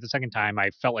 Watching it the second time,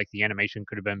 I felt like the animation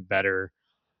could have been better.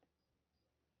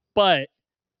 But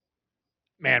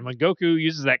man, when Goku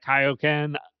uses that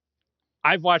Kaioken,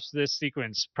 I've watched this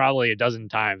sequence probably a dozen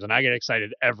times, and I get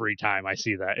excited every time I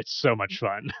see that. It's so much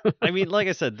fun. I mean, like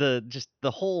I said, the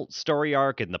whole story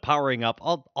arc and the powering up,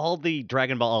 all the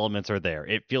Dragon Ball elements are there.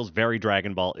 It feels very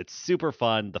Dragon Ball. It's super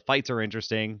fun. The fights are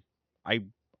interesting. I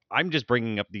I'm just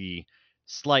bringing up the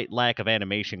slight lack of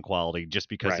animation quality just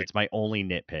because Right. it's my only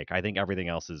nitpick. I think everything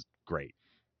else is great.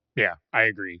 Yeah, I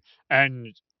agree.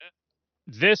 And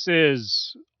this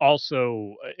is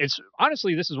also it's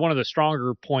honestly this is one of the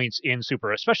stronger points in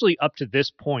Super, especially up to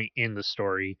this point in the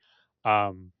story.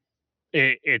 Um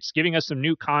it's giving us some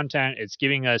new content. It's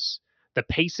giving us the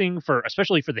pacing for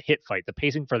especially for the hit fight. The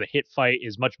pacing for the hit fight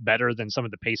is much better than some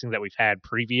of the pacing that we've had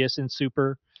previous in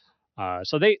Super.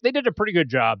 So they did a pretty good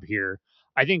job here.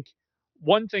 I think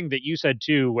one thing that you said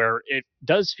too, where it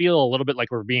does feel a little bit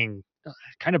like we're being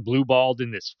kind of blue balled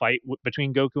in this fight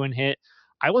between Goku and Hit.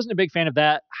 I wasn't a big fan of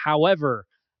that. However,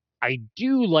 I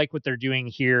do like what they're doing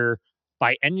here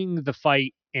by ending the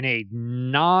fight in a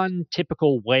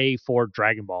non-typical way for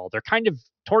Dragon Ball. They're kind of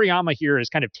Toriyama here is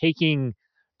kind of taking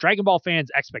Dragon Ball fans'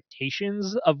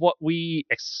 expectations of what we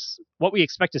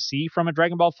expect to see from a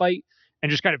Dragon Ball fight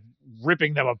and just kind of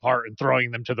ripping them apart and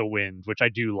throwing them to the wind, which I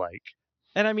do like.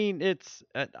 And I mean,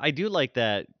 I do like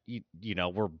that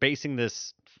we're basing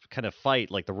this kind of fight,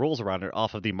 like the rules around it,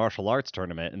 off of the martial arts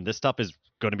tournament, and this stuff is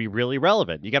going to be really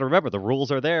relevant. You got to remember the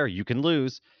rules are there. You can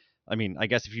lose. I mean, I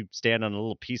guess if you stand on a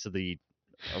little piece of the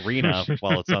arena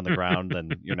while it's on the ground, then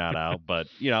you're not out. But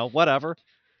whatever.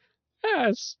 Yeah,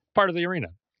 it's part of the arena,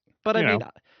 But I you mean, know.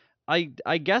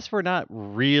 I guess we're not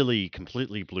really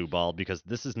completely blue balled because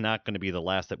this is not going to be the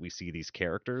last that we see these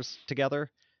characters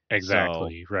together. So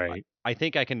Exactly, I, right. I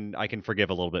think I can forgive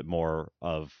a little bit more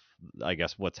of, I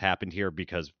guess, what's happened here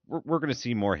because we're going to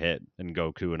see more Hit and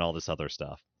Goku and all this other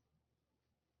stuff.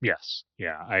 Yes.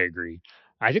 Yeah, I agree.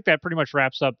 I think that pretty much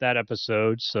wraps up that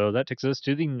episode. So that takes us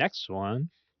to the next one.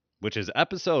 Which is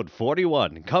episode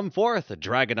 41. Come forth,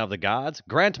 dragon of the gods,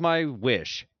 grant my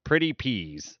wish, pretty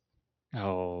peas.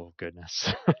 Oh,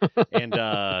 goodness.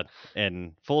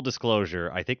 And full disclosure,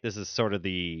 I think this is sort of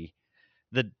the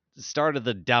start of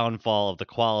the downfall of the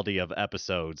quality of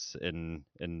episodes in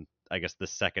I guess the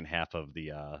second half of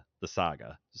the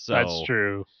saga. That's So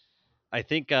true. I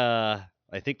think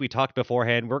we talked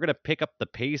beforehand. We're gonna pick up the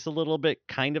pace a little bit,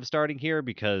 kind of starting here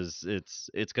because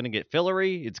it's gonna get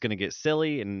fillery, it's gonna get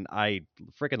silly, and I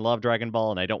freaking love Dragon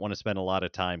Ball, and I don't want to spend a lot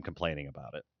of time complaining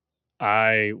about it.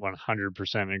 I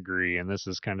 100% agree. And this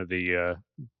is kind of the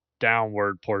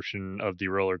downward portion of the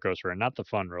roller coaster and not the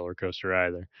fun roller coaster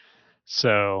either.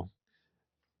 So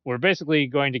we're basically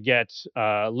going to get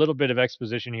a little bit of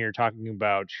exposition here talking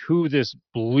about who this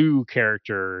blue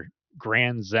character,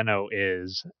 Grand Zeno,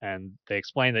 is. And they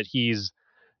explain that he's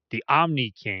the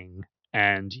Omni King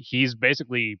and he's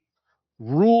basically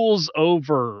rules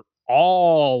over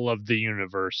all of the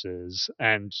universes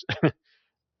and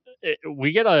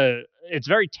we get a it's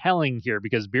very telling here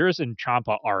because Beerus and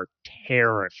Champa are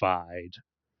terrified.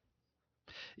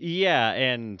 Yeah,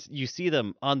 and you see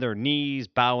them on their knees,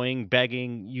 bowing,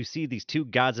 begging. You see these two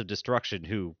gods of destruction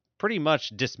who pretty much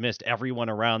dismissed everyone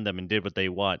around them and did what they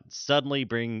want. Suddenly,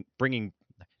 bringing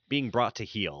being brought to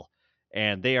heel,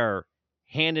 and they are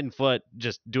hand and foot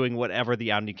just doing whatever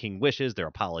the Omni King wishes. They're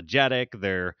apologetic.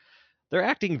 They're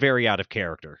acting very out of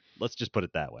character. Let's just put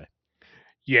it that way.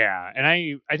 Yeah, and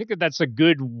I think that that's a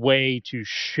good way to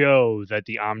show that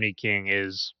the Omni King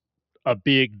is a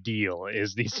big deal.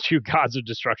 Is these two gods of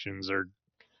destructions are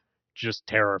just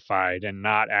terrified and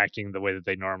not acting the way that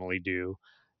they normally do.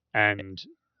 And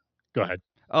go ahead.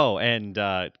 Oh, and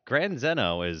Grand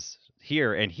Zeno is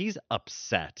here, and he's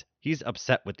upset. He's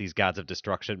upset with these gods of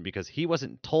destruction because he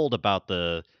wasn't told about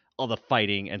all the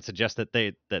fighting, and suggests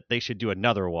that they should do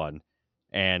another one,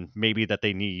 and maybe that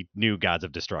they need new gods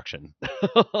of destruction.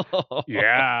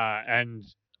 Yeah, and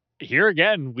here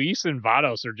again, Whis and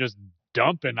Vados are just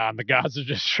dumping on the gods of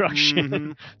destruction.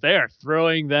 hmm They are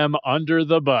throwing them under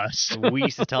the bus.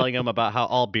 Weiss is telling him about how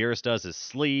all Beerus does is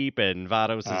sleep, and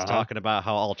Vados is Uh-huh. talking about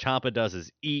how all Champa does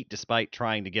is eat, despite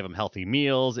trying to give him healthy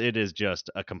meals. It is just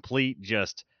a complete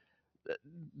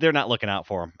they're not looking out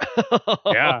for him.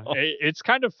 Yeah, it's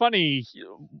kind of funny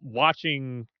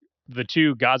watching the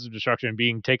two gods of destruction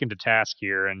being taken to task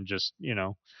here, and just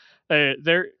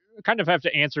they're kind of have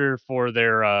to answer for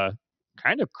their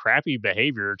kind of crappy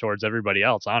behavior towards everybody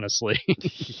else. Honestly,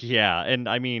 Yeah, and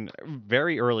I mean,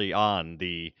 very early on,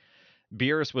 the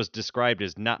Beerus was described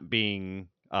as not being,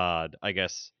 I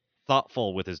guess,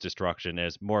 thoughtful with his destruction,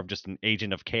 as more of just an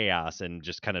agent of chaos and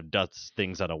just kind of does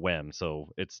things on a whim. So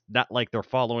it's not like they're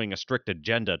following a strict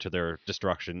agenda to their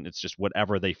destruction. It's just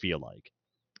whatever they feel like.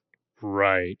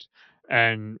 right?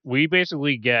 And we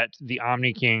basically get the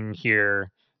Omni King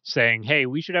here saying, "Hey,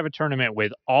 we should have a tournament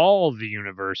with all the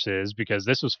universes because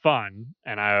this was fun,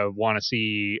 and I want to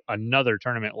see another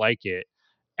tournament like it."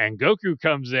 And Goku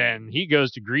comes in, he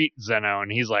goes to greet Zeno,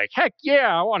 and he's like, "Heck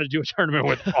yeah, I want to do a tournament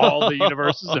with all the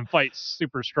universes and fight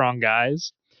super strong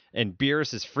guys." And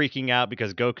Beerus is freaking out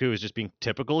because Goku is just being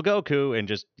typical Goku and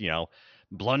just,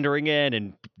 blundering in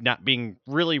and not being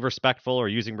really respectful or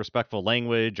using respectful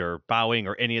language or bowing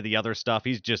or any of the other stuff.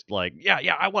 He's just like, yeah,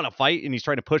 yeah, I want to fight. And he's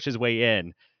trying to push his way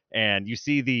in. And you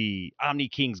see the Omni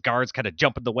King's guards kind of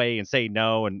jump in the way and say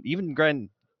no. And even Grand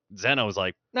Zeno's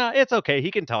like, nah, it's okay.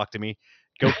 He can talk to me.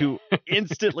 Goku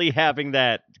instantly having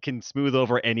that can smooth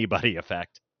over anybody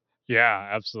effect. Yeah,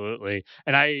 absolutely.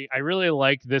 And I really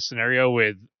like this scenario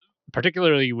with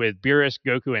particularly with Beerus,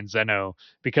 Goku, and Zeno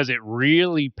because it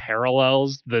really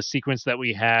parallels the sequence that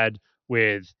we had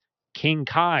with King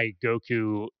Kai,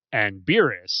 Goku, and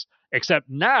Beerus. Except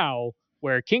now,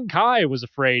 where King Kai was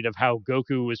afraid of how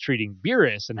Goku was treating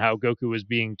Beerus and how Goku was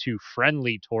being too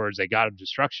friendly towards a god of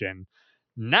destruction,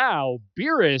 now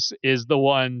Beerus is the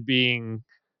one being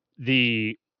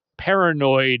the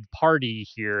paranoid party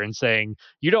here and saying,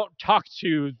 "You don't talk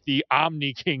to the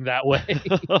Omni King that way."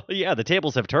 Yeah, the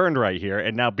tables have turned right here.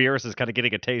 And now Beerus is kind of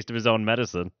getting a taste of his own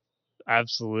medicine.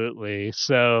 Absolutely.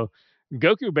 So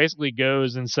Goku basically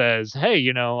goes and says, "Hey,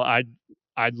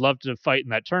 I'd love to fight in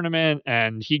that tournament,"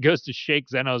 and he goes to shake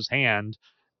Zeno's hand,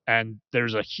 and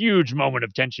there's a huge moment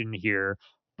of tension here.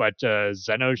 But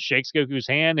Zeno shakes Goku's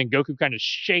hand, and Goku kind of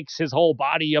shakes his whole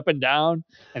body up and down,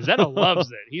 and Zeno loves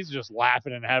it. He's just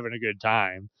laughing and having a good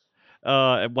time.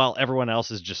 While everyone else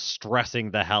is just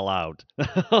stressing the hell out.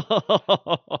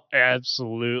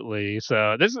 Absolutely.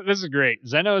 So this is great.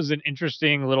 Zeno is an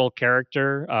interesting little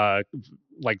character.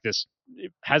 Like this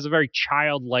has a very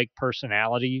childlike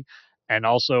personality and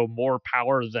also more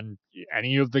power than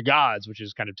any of the gods, which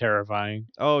is kind of terrifying.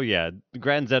 Oh yeah,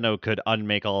 Grand Zeno could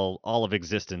unmake all of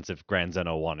existence if Grand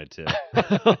Zeno wanted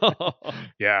to.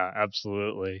 Yeah,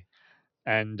 absolutely.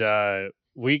 And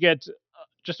we get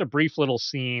just a brief little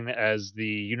scene as the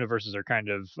universes are kind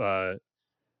of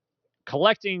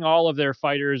collecting all of their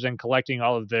fighters and collecting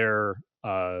all of their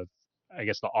I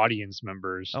guess the audience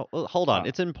members. Oh, well, hold on. Uh,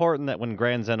 It's important that when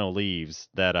Grand Zeno leaves,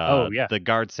 that oh yeah, the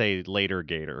guards say later,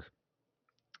 Gator.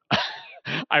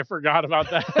 I forgot about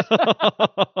that.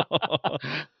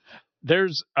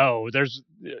 there's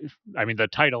I mean the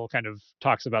title kind of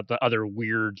talks about the other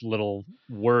weird little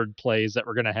word plays that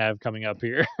we're gonna have coming up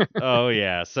here. Oh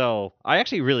yeah. So I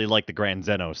actually really like the Grand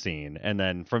Zeno scene, and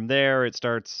then from there it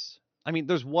starts. I mean,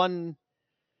 there's one,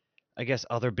 I guess,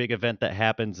 other big event that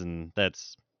happens, and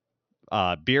that's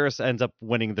Beerus ends up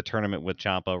winning the tournament with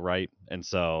Champa, right? And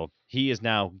so he is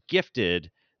now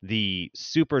gifted the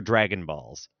Super Dragon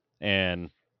Balls. And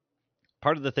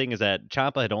part of the thing is that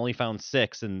Champa had only found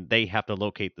six, and they have to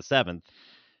locate the seventh.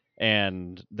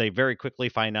 And they very quickly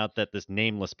find out that this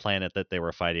nameless planet that they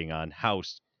were fighting on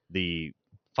housed the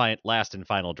last and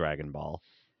final Dragon Ball.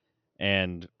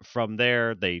 And from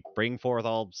there, they bring forth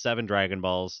all seven Dragon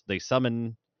Balls. They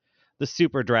summon the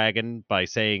super dragon by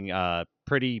saying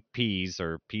pretty peas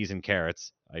or peas and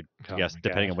carrots, I Oh guess, my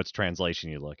depending god. on which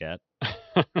translation you look at.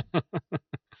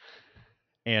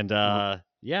 And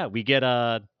yeah, we get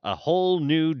a whole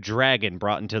new dragon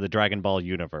brought into the Dragon Ball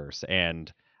universe.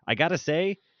 And I gotta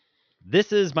say,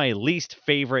 this is my least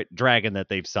favorite dragon that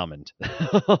they've summoned.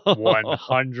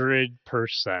 100%.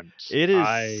 It is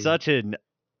I such an.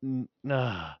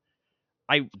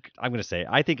 I'm gonna say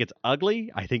I think it's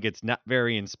ugly. I think it's not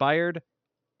very inspired.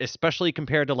 especially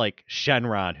compared to like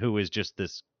Shenron, who is just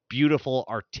this beautiful,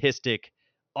 artistic,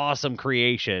 awesome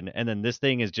creation, and then this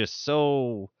thing is just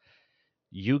so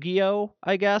Yu-Gi-Oh,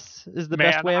 I guess, is the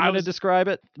best Man, way I'm going to describe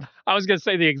it. I was gonna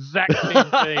say the exact same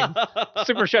thing.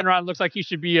 Super Shenron looks like he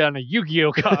should be on a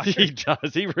Yu-Gi-Oh card. He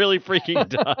does. He really freaking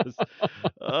does.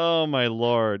 Oh my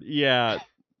lord. Yeah.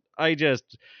 They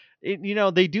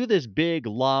do this big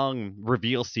long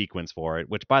reveal sequence for it,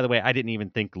 which by the way, I didn't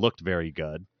even think looked very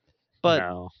good. But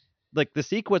No. like the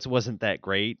sequence wasn't that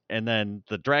great, and then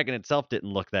the dragon itself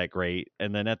didn't look that great,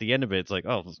 and then at the end of it, it's like,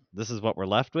 oh, this is what we're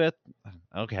left with?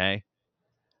 Okay.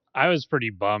 I was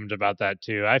pretty bummed about that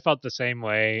too. I felt the same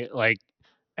way. Like,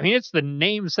 I mean, it's the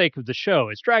namesake of the show.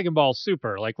 It's Dragon Ball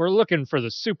Super. Like, we're looking for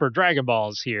the Super Dragon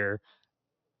Balls here.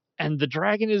 And the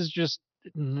dragon is just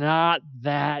not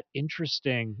that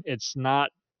interesting. It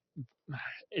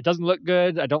doesn't look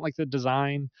good. I don't like the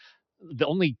design. The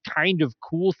only kind of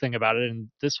cool thing about it, and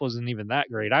this wasn't even that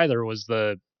great either, was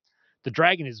the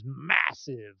dragon is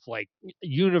massive, like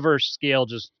universe scale,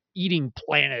 just eating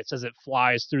planets as it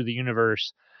flies through the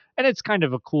universe. And it's kind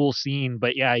of a cool scene,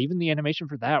 but yeah, even the animation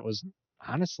for that was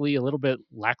honestly a little bit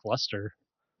lackluster.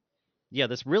 Yeah,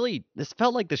 this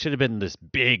felt like this should have been this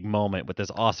big moment with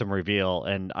this awesome reveal,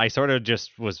 and I sort of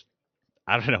just was,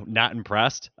 I don't know, not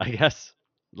impressed, I guess.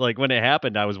 Like when it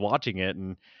happened, I was watching it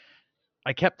and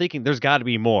I kept thinking there's got to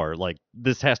be more. Like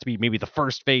this has to be maybe the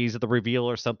first phase of the reveal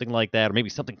or something like that, or maybe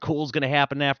something cool is going to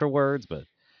happen afterwards. But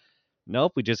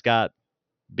nope, we just got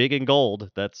big and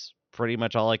gold. That's pretty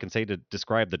much all I can say to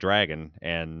describe the dragon.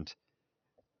 And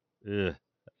ugh,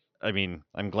 I mean,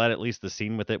 I'm glad at least the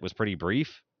scene with it was pretty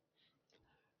brief.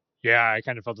 Yeah, I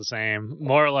kind of felt the same.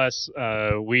 More or less,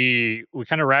 we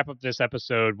kind of wrap up this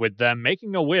episode with them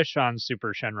making a wish on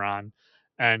Super Shenron,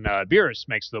 and Beerus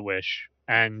makes the wish,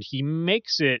 and he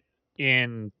makes it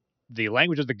in the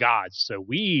language of the gods. So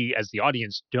we, as the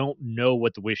audience, don't know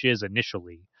what the wish is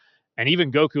initially. And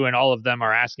even Goku and all of them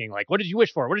are asking, like, "What did you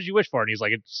wish for? What did you wish for?" And he's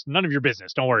like, "It's none of your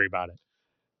business. Don't worry about it."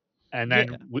 And Yeah,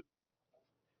 then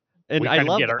and we I kind of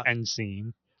love, get our end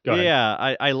scene. Go ahead.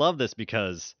 yeah, I love this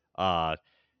because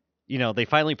they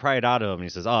finally pry it out of him, and he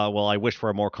says, "Oh, well, I wish for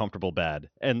a more comfortable bed."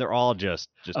 And they're all just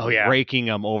Oh yeah, raking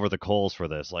him over the coals for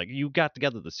this. Like, you got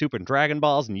together the Super and Dragon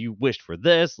Balls, and you wished for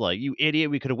this. Like, you idiot,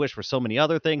 we could have wished for so many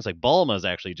other things. Like, Bulma's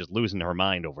actually just losing her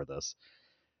mind over this,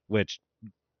 which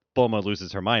Bulma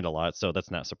loses her mind a lot, so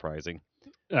that's not surprising.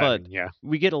 I But mean, yeah.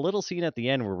 we get a little scene at the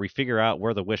end where we figure out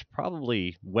where the wish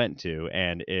probably went to,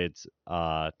 and it's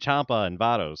Champa and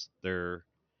Vados. They're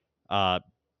uh,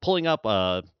 pulling up,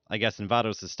 I guess, in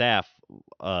Vados' staff,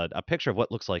 a picture of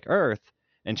what looks like Earth.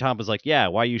 And Champa's like, yeah,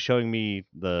 why are you showing me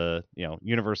the,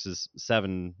 universe's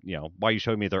seven, why are you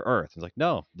showing me their Earth? He's like,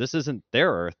 no, this isn't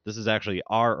their Earth. This is actually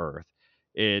our Earth.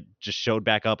 It just showed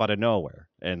back up out of nowhere.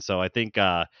 And so I think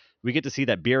we get to see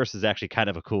that Beerus is actually kind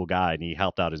of a cool guy, and he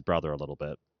helped out his brother a little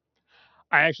bit.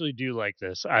 I actually do like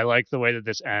this. I like the way that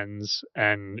this ends,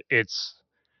 and it's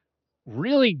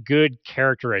really good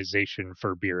characterization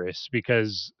for Beerus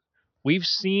because we've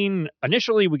seen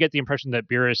initially we get the impression that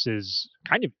Beerus is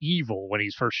kind of evil when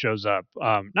he first shows up.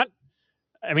 Not,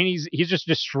 I mean, he's just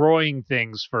destroying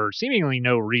things for seemingly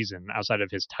no reason outside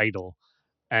of his title,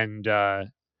 and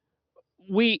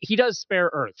he does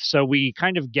spare Earth, so we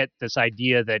kind of get this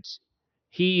idea that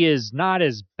he is not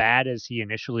as bad as he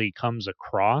initially comes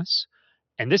across,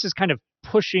 and this is kind of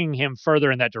pushing him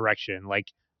further in that direction. Like,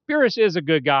 Beerus is a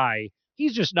good guy.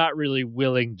 He's just not really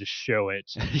willing to show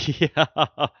it. Yeah.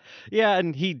 Yeah,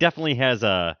 and he definitely has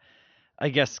I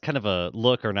guess, kind of a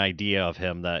look or an idea of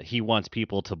him that he wants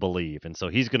people to believe. And so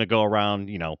he's going to go around,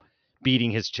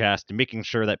 beating his chest and making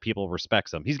sure that people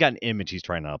respects him. He's got an image he's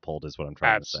trying to uphold, is what I'm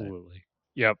trying to say. Absolutely.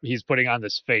 Yep. He's putting on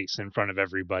this face in front of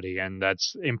everybody, and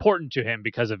that's important to him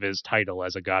because of his title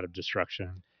as a god of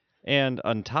destruction. And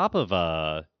on top of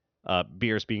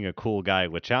Beerus being a cool guy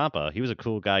with Champa, he was a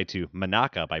cool guy to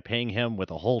Manaka by paying him with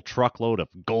a whole truckload of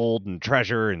gold and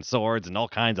treasure and swords and all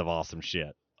kinds of awesome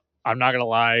shit. I'm not gonna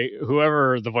lie,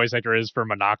 whoever the voice actor is for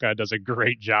Manaka does a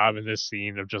great job in this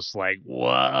scene of just like,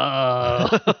 whoa.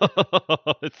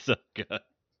 It's so good.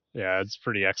 Yeah, it's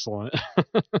pretty excellent.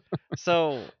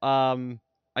 So,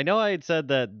 I know I had said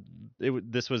that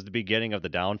this was the beginning of the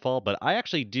downfall, but I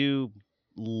actually do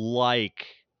like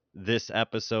this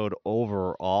episode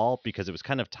overall because it was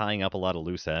kind of tying up a lot of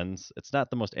loose ends. It's not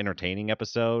the most entertaining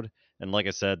episode, and like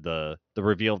I said, the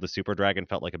reveal of the Super Dragon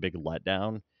felt like a big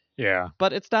letdown. Yeah,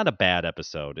 But it's not a bad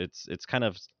episode. It's kind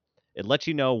of, it lets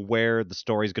you know where the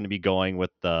story's going to be going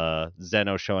with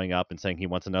Zeno showing up and saying he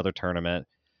wants another tournament.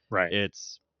 right.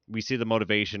 We see the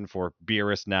motivation for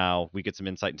Beerus now. We get some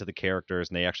insight into the characters,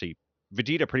 and they actually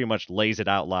Vegeta pretty much lays it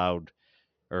out loud,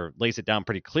 or lays it down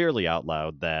pretty clearly out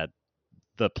loud, that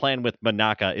the plan with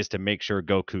Monaka is to make sure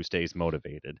Goku stays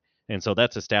motivated. And so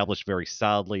that's established very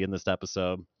solidly in this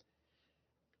episode.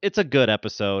 It's a good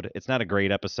episode. It's not a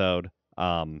great episode.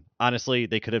 Honestly,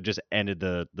 they could have just ended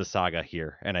the saga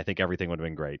here, and I think everything would have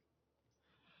been great.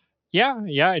 Yeah,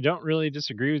 I don't really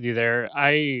disagree with you there.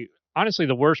 I honestly,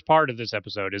 the worst part of this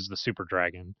episode is the Super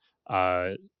Dragon,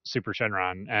 Super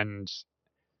Shenron, and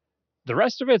the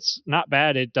rest of it's not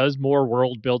bad. It does more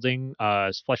world building,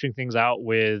 fleshing things out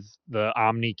with the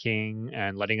Omni King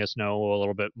and letting us know a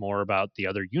little bit more about the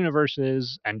other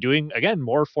universes and doing, again,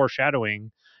 more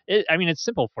foreshadowing. It's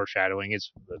simple foreshadowing.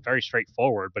 It's very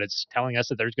straightforward, but it's telling us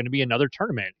that there's going to be another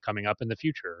tournament coming up in the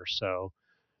future. So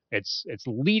it's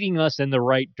leading us in the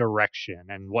right direction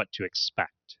and what to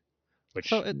expect.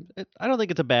 So I don't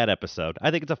think it's a bad episode. I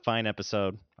think it's a fine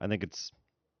episode. I think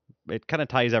it kind of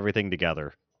ties everything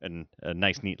together in a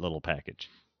nice, neat little package.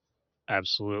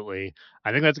 Absolutely.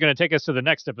 I think that's going to take us to the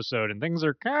next episode, and things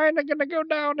are kind of going to go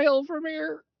downhill from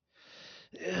here.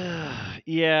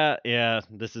 Yeah.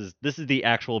 This is the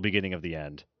actual beginning of the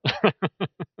end.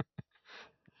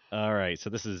 All right, so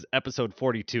this is episode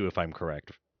 42, if I'm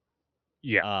correct.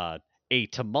 Yeah. A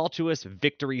tumultuous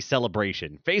victory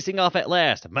celebration. Facing off at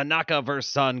last, Monaka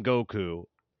vs. Son Goku.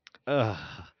 Oh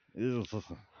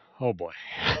boy.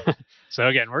 So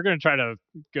again, we're going to try to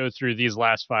go through these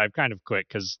last 5 kind of quick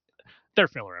because they're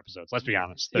filler episodes. Let's be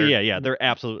honest. They're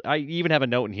absolutely. I even have a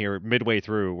note in here midway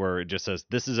through where it just says,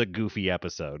 "This is a goofy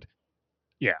episode."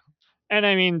 Yeah. And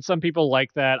I mean, some people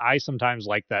like that. I sometimes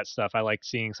like that stuff. I like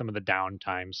seeing some of the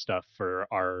downtime stuff for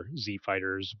our Z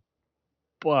fighters,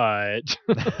 but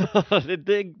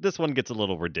this one gets a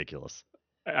little ridiculous.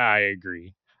 I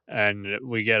agree. And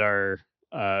we get our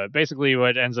basically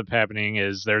what ends up happening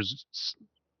is there's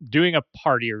doing a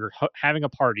party or having a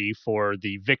party for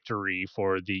the victory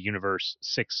for the Universe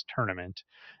 6 tournament,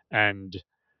 and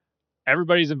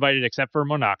everybody's invited except for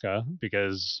Monaka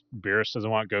because Beerus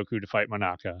doesn't want Goku to fight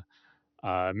Monaka.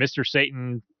 Mr.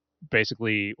 Satan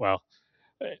basically,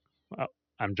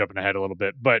 I'm jumping ahead a little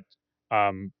bit, but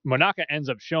Monaka ends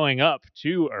up showing up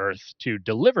to Earth to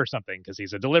deliver something because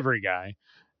he's a delivery guy.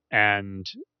 And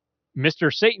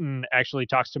Mr. Satan actually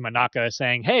talks to Monaka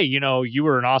saying, "Hey, you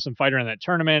were an awesome fighter in that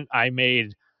tournament. I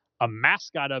made a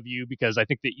mascot of you because I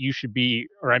think that you should be,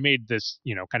 or I made this,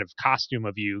 kind of costume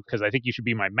of you because I think you should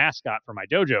be my mascot for my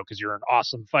dojo because you're an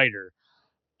awesome fighter."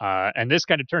 And this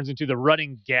kind of turns into the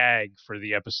running gag for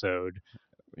the episode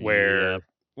where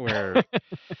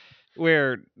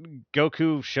where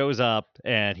Goku shows up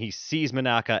and he sees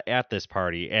Monaka at this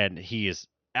party and he is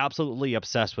absolutely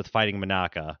obsessed with fighting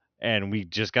Monaka. And we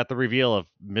just got the reveal of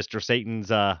Mr. Satan's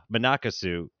Monaka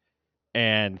suit.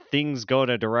 And things go in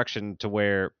a direction to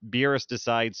where Beerus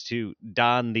decides to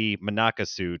don the Monaka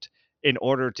suit in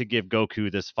order to give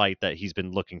Goku this fight that he's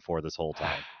been looking for this whole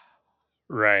time.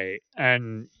 Right.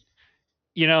 And,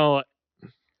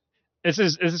 this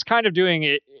is kind of doing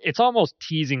it. It's almost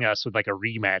teasing us with like a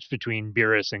rematch between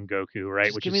Beerus and Goku,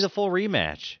 right? Give me the full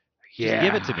rematch. Yeah. Just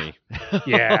give it to me.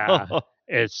 Yeah.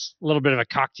 It's a little bit of a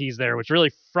cock tease there, which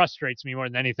really frustrates me more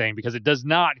than anything because it does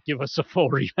not give us a full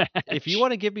rematch. If you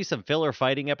want to give me some filler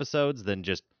fighting episodes, then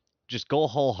just go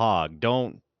whole hog.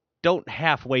 Don't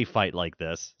halfway fight like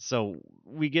this. So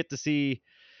we get to see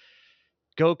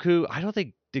Goku. I don't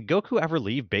think, did Goku ever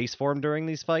leave base form during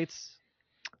these fights?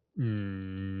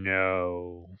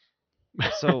 No.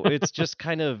 So it's just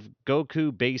kind of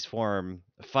Goku base form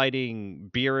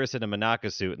fighting Beerus in a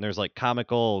Monaka suit, and there's like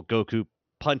comical Goku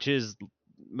punches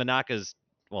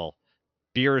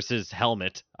Beerus's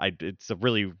helmet. It's a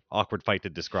really awkward fight to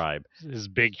describe. His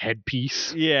big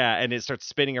headpiece. Yeah, and it starts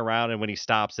spinning around, and when he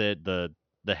stops it, the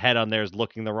head on there is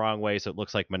looking the wrong way, so it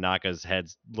looks like Monaka's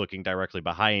head's looking directly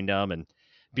behind him, and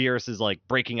Beerus is like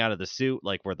breaking out of the suit,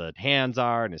 like where the hands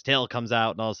are, and his tail comes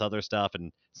out, and all this other stuff,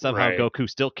 and somehow Goku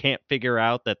still can't figure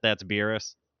out that that's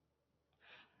Beerus.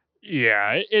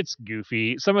 Yeah, it's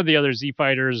goofy. Some of the other Z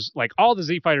fighters, like all the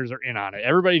Z fighters, are in on it.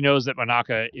 Everybody knows that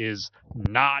Monaka is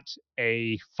not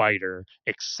a fighter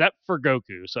except for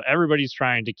Goku, so everybody's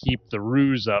trying to keep the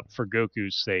ruse up for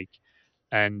Goku's sake.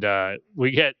 And we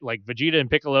get like Vegeta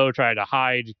and Piccolo try to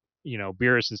hide,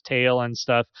 Beerus's tail and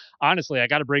stuff. Honestly, I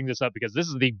got to bring this up because this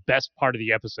is the best part of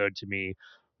the episode to me,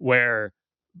 where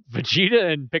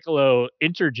Vegeta and Piccolo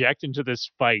interject into this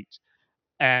fight,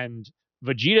 and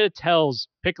Vegeta tells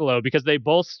Piccolo, because they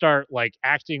both start like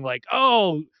acting like,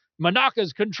 "Oh,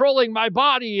 Monaka's controlling my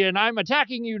body and I'm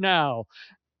attacking you now."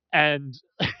 And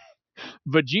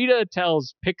Vegeta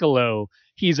tells Piccolo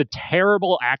he's a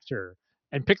terrible actor.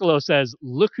 And Piccolo says,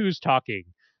 "Look who's talking."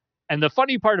 And the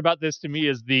funny part about this to me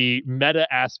is the meta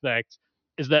aspect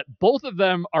is that both of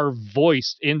them are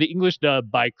voiced in the English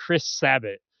dub by Chris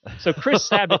Sabat. So Chris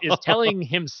Sabat is telling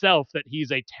himself that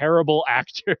he's a terrible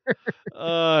actor.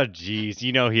 Oh, geez.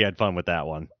 You know he had fun with that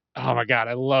one. Oh my God,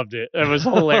 I loved it. It was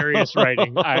hilarious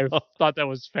writing. I thought that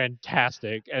was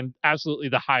fantastic and absolutely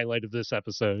the highlight of this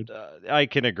episode. I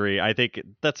can agree. I think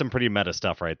that's some pretty meta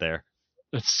stuff right there.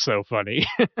 It's so funny.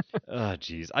 Oh,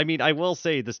 geez. I mean, I will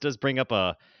say this does bring up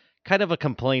a kind of a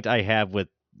complaint I have with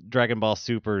Dragon Ball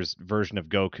Super's version of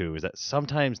Goku is that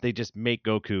sometimes they just make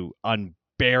Goku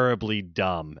unbearably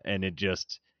dumb, and it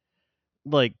just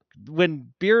like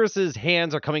when Beerus's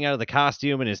hands are coming out of the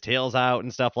costume and his tail's out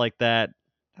and stuff like that.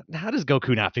 How does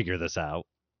Goku not figure this out?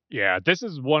 Yeah, this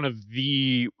is one of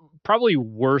the probably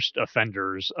worst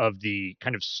offenders of the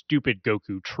kind of stupid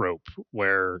Goku trope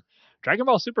where Dragon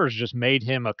Ball Super has just made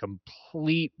him a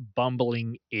complete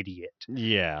bumbling idiot.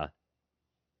 Yeah.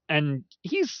 And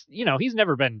he's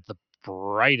never been the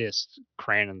brightest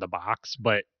crayon in the box,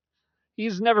 but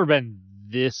he's never been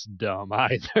this dumb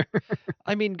either.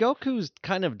 I mean, Goku's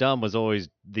kind of dumb was always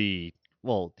he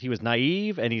was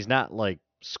naive and he's not like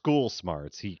school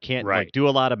smarts. He can't Right. like do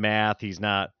a lot of math.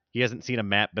 He hasn't seen a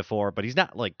map before, but he's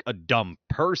not like a dumb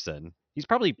person. He's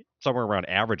probably somewhere around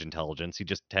average intelligence. He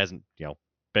just hasn't,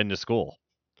 been to school.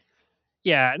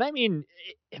 Yeah, and I mean,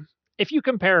 if you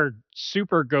compare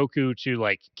Super Goku to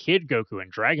like Kid Goku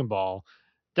and Dragon Ball,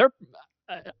 they're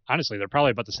honestly they're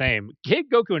probably about the same. Kid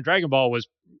Goku in Dragon Ball was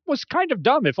kind of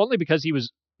dumb, if only because he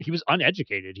was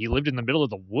uneducated. He lived in the middle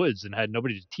of the woods and had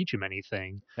nobody to teach him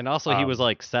anything. And also, he was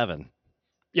like 7.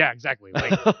 Yeah, exactly.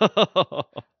 Like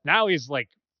now he's like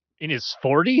in his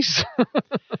 40s.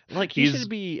 Like he should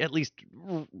be at least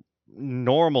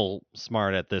normal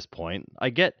smart at this point. I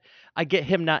get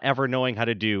him not ever knowing how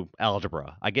to do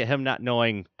algebra. I get him not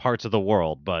knowing parts of the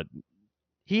world, but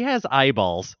he has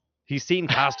eyeballs. He's seen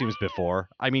costumes before.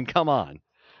 I mean, come on.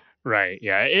 Right.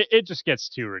 Yeah. It just gets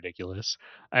too ridiculous.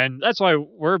 And that's why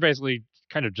we're basically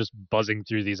kind of just buzzing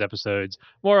through these episodes.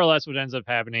 More or less what ends up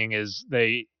happening is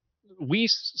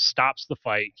Whis stops the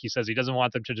fight. He says he doesn't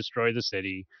want them to destroy the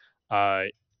city.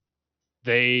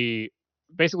 They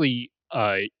basically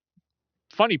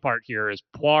funny part here is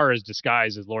Poir is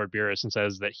disguised as Lord Beerus and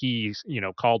says that he's,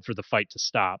 called for the fight to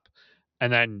stop.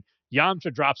 And then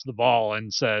Yamcha drops the ball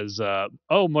and says, oh,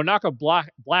 Monaka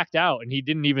blacked out and he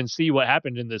didn't even see what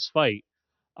happened in this fight.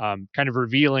 Kind of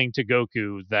revealing to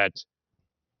Goku that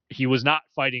he was not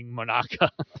fighting Monaka.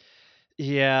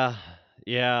 Yeah,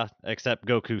 except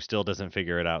Goku still doesn't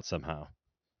figure it out somehow.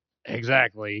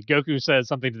 Exactly. Goku says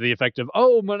something to the effect of,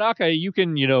 oh, Monaka, you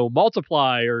can,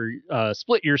 multiply or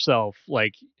split yourself.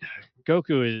 Like,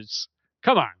 Goku is,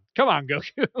 come on,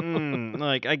 Goku.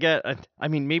 Like, I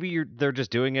mean, maybe they're just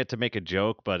doing it to make a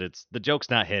joke, but the joke's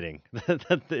not hitting.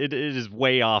 It is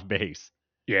way off base.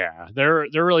 Yeah, they're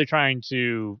really trying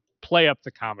to play up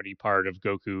the comedy part of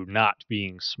Goku not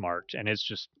being smart, and it's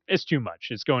too much.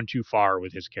 It's going too far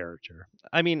with his character.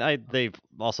 I mean, they've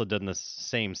also done the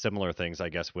same similar things, I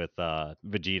guess, with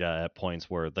Vegeta at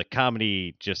points where the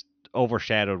comedy just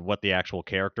overshadowed what the actual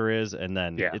character is, and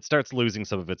then it starts losing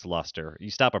some of its luster.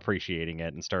 You stop appreciating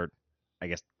it and start, I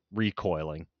guess,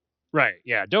 recoiling. Right.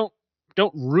 Yeah. Don't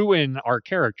ruin our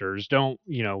characters. Don't,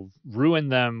 ruin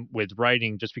them with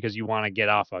writing just because you want to get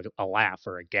off a laugh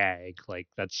or a gag. Like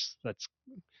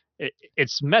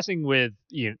it's messing with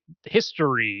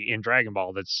history in Dragon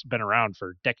Ball that's been around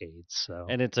for decades. So,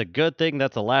 and it's a good thing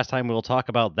that's the last time we'll talk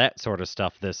about that sort of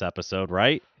stuff this episode,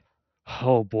 right?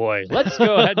 Oh boy, let's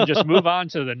go ahead and just move on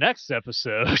to the next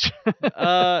episode.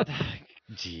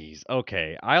 Jeez.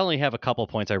 Okay. I only have a couple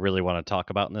points I really want to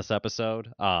talk about in this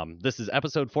episode. This is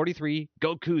episode 43.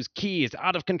 Goku's ki is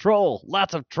out of control.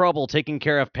 Lots of trouble taking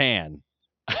care of Pan.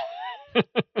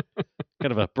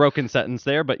 Kind of a broken sentence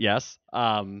there, but yes.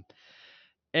 And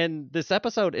this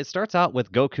episode, it starts out with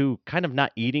Goku kind of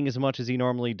not eating as much as he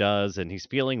normally does, and he's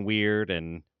feeling weird,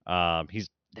 and he's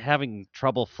having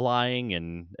trouble flying,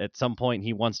 and at some point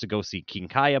he wants to go see King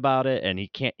Kai about it, and he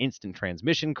can't instant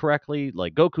transmission correctly.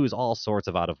 Like, Goku's all sorts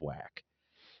of out of whack.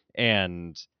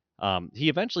 And he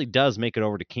eventually does make it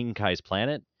over to King Kai's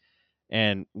planet,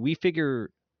 and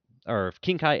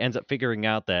King Kai ends up figuring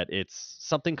out that it's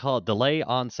something called delay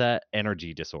onset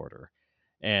energy disorder.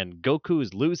 And Goku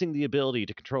is losing the ability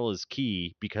to control his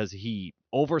ki because he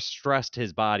overstressed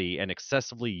his body and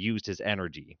excessively used his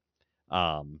energy.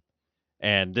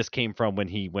 And this came from when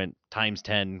he went times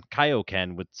 10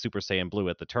 Kaioken with Super Saiyan Blue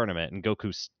at the tournament, and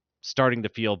Goku's starting to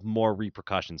feel more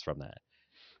repercussions from that.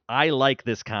 I like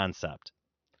this concept.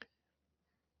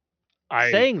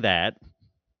 Saying that...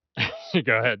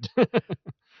 Go ahead.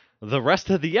 The rest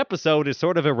of the episode is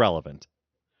sort of irrelevant.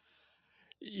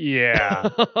 Yeah.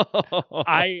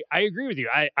 I agree with you.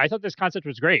 I thought this concept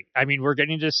was great. I mean, we're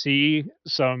getting to see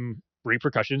some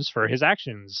repercussions for his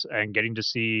actions and getting to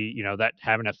see, that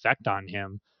have an effect on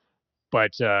him.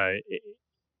 But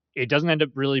it doesn't end up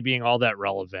really being all that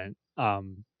relevant.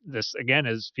 This again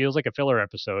feels like a filler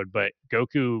episode, but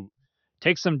Goku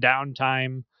takes some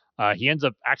downtime. He ends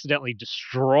up accidentally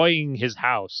destroying his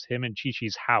house, him and Chi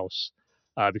Chi's house,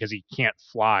 because he can't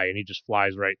fly and he just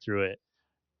flies right through it.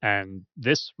 And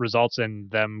this results in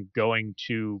them going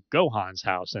to Gohan's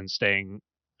house and staying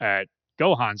at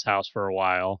Gohan's house for a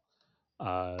while.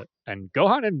 And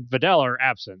Gohan and Videl are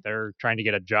absent. They're trying to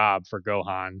get a job for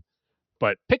Gohan,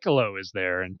 but Piccolo is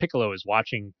there, and Piccolo is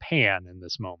watching Pan in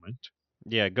this moment.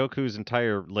 Yeah, Goku's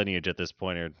entire lineage at this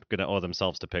point are going to owe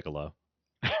themselves to Piccolo.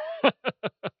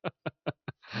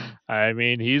 I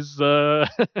mean, he's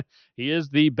he is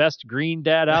the best green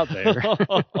dad out there.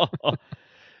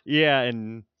 Yeah,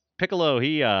 and Piccolo,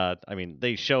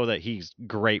 they show that he's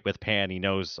great with Pan. He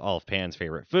knows all of Pan's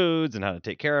favorite foods and how to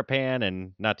take care of Pan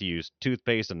and not to use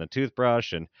toothpaste and a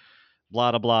toothbrush and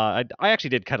blah, blah, blah. I actually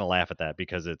did kind of laugh at that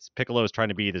because it's Piccolo's trying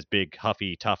to be this big,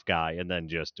 huffy, tough guy. And then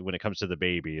just when it comes to the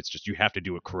baby, it's just you have to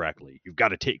do it correctly. You've got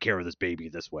to take care of this baby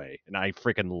this way. And I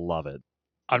freaking love it.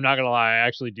 I'm not going to lie, I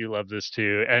actually do love this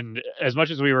too. And as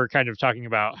much as we were kind of talking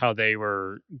about how they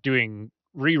were doing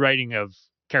rewriting of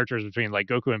characters between like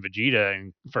Goku and Vegeta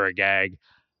and for a gag,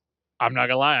 I'm not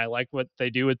gonna lie, I like what they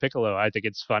do with Piccolo. I think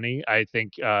it's funny. I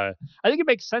think it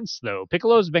makes sense though.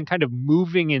 Piccolo's been kind of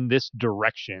moving in this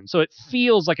direction, so it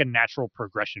feels like a natural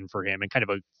progression for him in kind of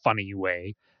a funny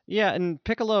way. Yeah, and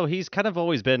Piccolo, he's kind of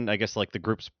always been, I guess, like the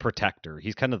group's protector.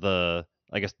 He's kind of the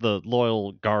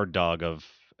loyal guard dog of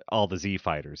all the Z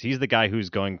fighters. He's the guy who's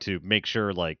going to make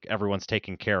sure like everyone's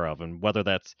taken care of, and whether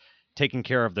that's taking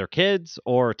care of their kids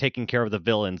or taking care of the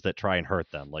villains that try and hurt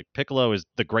them. Like Piccolo is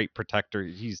the great protector.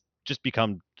 He's just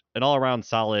become an all-around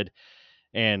solid,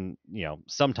 and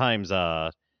sometimes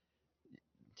kind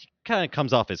of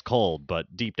comes off as cold, but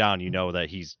deep down you know that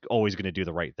he's always going to do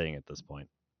the right thing at this point.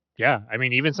 Yeah, I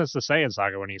mean, even since the Saiyan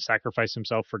saga when he sacrificed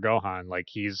himself for Gohan, like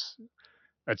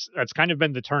that's kind of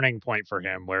been the turning point for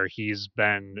him, where he's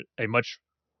been a much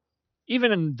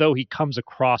even though he comes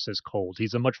across as cold,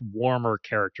 he's a much warmer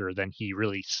character than he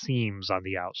really seems on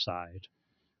the outside.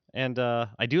 And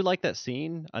I do like that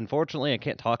scene. Unfortunately, I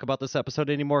can't talk about this episode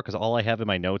anymore because all I have in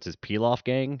my notes is Pilaf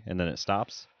Gang, and then it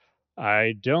stops.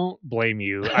 I don't blame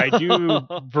you. I do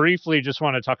briefly just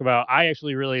want to talk about. I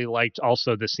actually really liked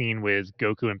also the scene with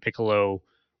Goku and Piccolo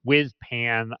with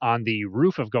Pan on the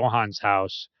roof of Gohan's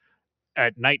house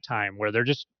at nighttime, where they're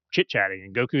just chit chatting,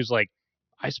 and Goku's like,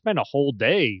 "I spent a whole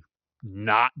day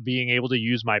not being able to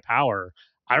use my power.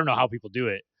 I don't know how people do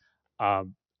it."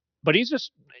 Um, but he's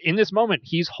just in this moment,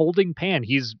 he's holding Pan.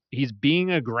 He's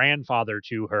being a grandfather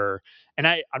to her. And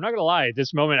I'm not gonna lie,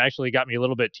 this moment actually got me a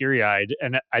little bit teary eyed.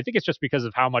 And I think it's just because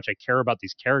of how much I care about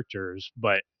these characters,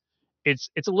 but it's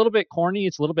a little bit corny,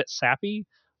 it's a little bit sappy,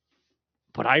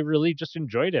 but I really just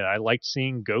enjoyed it. I liked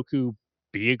seeing Goku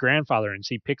be a grandfather and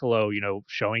see Piccolo,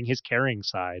 showing his caring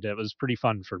side. It was pretty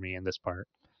fun for me in this part.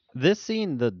 This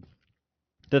scene,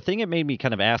 the thing it made me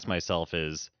kind of ask myself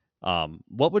is,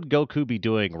 what would Goku be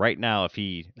doing right now if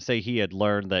he had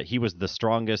learned that he was the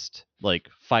strongest like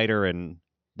fighter in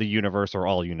the universe or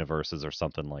all universes or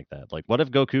something like that? Like, what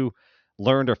if Goku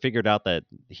learned or figured out that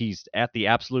he's at the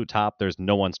absolute top? There's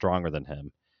no one stronger than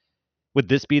him. Would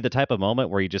this be the type of moment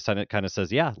where he just kind of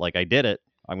says, "Yeah, like I did it.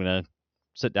 I'm gonna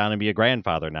sit down and be a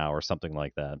grandfather now," or something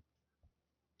like that?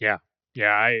 Yeah.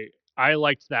 Yeah, I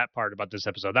liked that part about this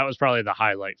episode. That was probably the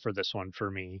highlight for this one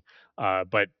for me.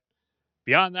 But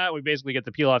beyond that, we basically get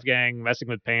the Pilaf gang messing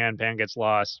with Pan. Pan gets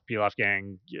lost. Pilaf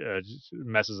gang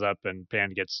messes up, and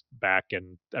Pan gets back,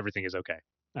 and everything is okay.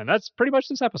 And that's pretty much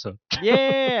this episode.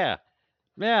 Yeah,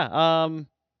 yeah.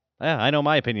 Yeah, I know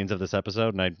my opinions of this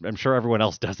episode, and I'm sure everyone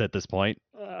else does at this point.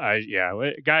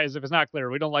 Guys, if it's not clear,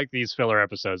 we don't like these filler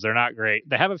episodes. They're not great.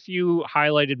 They have a few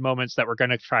highlighted moments that we're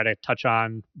going to try to touch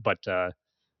on, but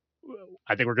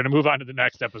I think we're going to move on to the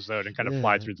next episode and kind of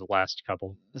fly through the last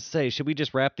couple. Say, should we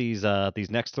just wrap these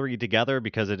next three together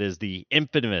because it is the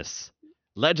infamous,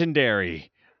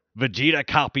 legendary Vegeta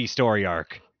copy story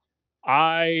arc?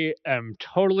 I am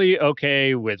totally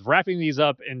okay with wrapping these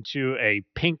up into a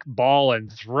pink ball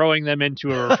and throwing them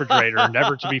into a refrigerator,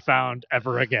 never to be found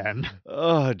ever again.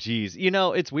 Oh, geez.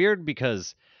 It's weird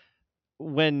because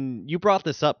when you brought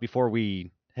this up before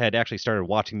we had actually started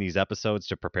watching these episodes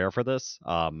to prepare for this,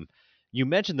 you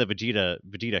mentioned the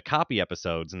Vegeta copy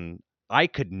episodes, and I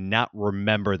could not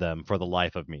remember them for the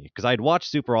life of me because I'd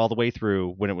watched Super all the way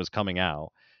through when it was coming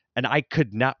out, and I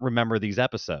could not remember these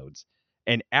episodes.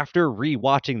 And after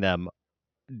rewatching them,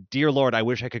 dear Lord, I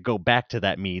wish I could go back to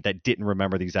that me that didn't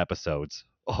remember these episodes.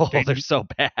 Oh, they're Dayton, so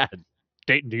bad.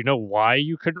 Dayton, do you know why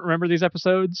you couldn't remember these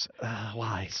episodes?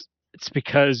 Why? It's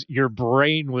because your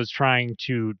brain was trying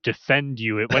to defend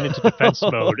you. It went into defense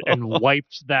mode and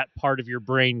wiped that part of your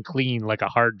brain clean like a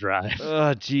hard drive.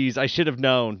 Oh, geez, I should have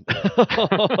known.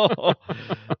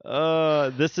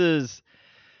 This is,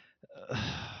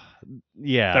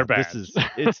 yeah, They're bad.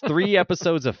 it's 3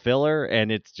 episodes of filler,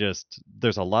 and it's just,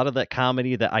 there's a lot of that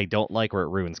comedy that I don't like where it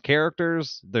ruins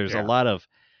characters. There's a lot of,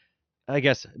 I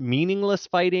guess, meaningless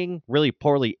fighting, really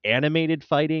poorly animated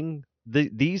fighting.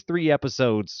 These 3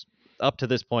 episodes, up to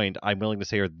this point, I'm willing to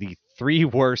say are the 3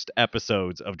 worst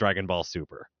episodes of Dragon Ball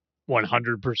Super.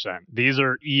 100%. These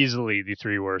are easily the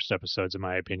 3 worst episodes, in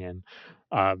my opinion.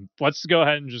 Let's go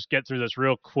ahead and just get through this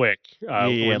real quick.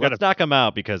 Yeah, let's knock them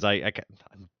out because I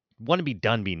want to be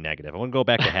done being negative. I want to go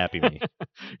back to happy me.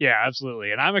 Yeah,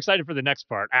 absolutely. And I'm excited for the next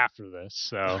part after this.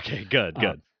 So okay, good.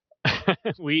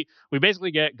 we basically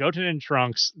get Goten and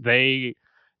Trunks. They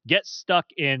get stuck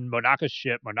in Monaka's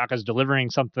ship. Monaka's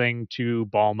delivering something to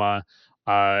Bulma.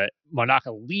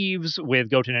 Monaka leaves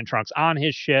with Goten and Trunks on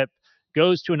his ship,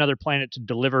 goes to another planet to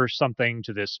deliver something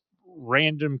to this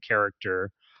random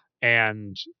character,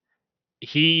 and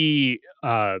he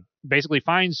basically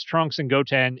finds Trunks and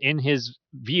Goten in his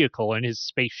vehicle, in his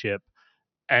spaceship,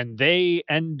 and they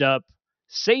end up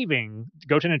saving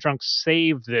Goten and Trunks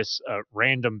save this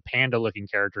random panda-looking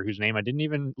character whose name I didn't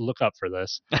even look up for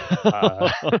this.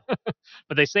 But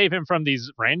they save him from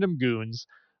these random goons.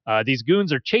 These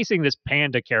goons are chasing this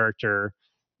panda character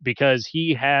because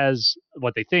he has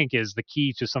what they think is the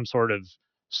key to some sort of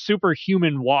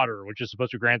superhuman water, which is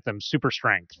supposed to grant them super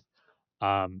strength.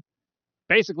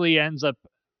 Basically,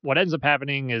 what ends up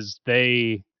happening is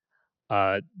they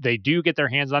do get their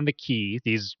hands on the key.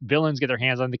 These villains get their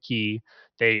hands on the key.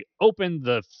 They open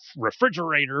the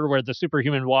refrigerator where the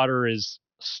superhuman water is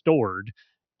stored,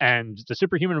 and the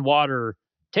superhuman water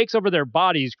takes over their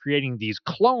bodies, creating these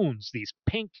clones, these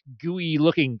pink, gooey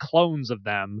looking clones of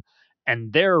them,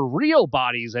 and their real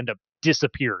bodies end up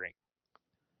disappearing.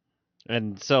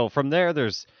 And so from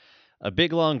there's a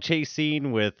big long chase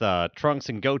scene with Trunks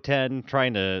and Goten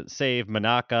trying to save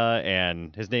Monaka,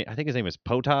 and I think his name is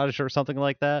Potage or something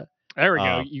like that. There we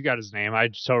go. You got his name. I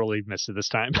totally missed it this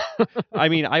time. I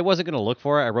mean, I wasn't going to look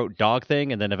for it. I wrote Dog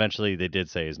Thing, and then eventually they did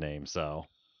say his name, so.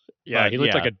 Yeah, he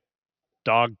looked like a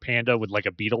dog panda with like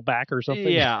a beetle back or something.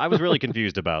 Yeah, I was really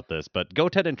confused about this, but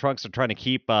Goten and Trunks are trying to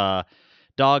keep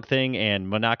Dog Thing and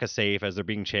Monaka safe as they're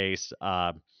being chased.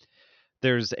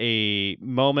 There's a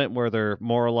moment where they're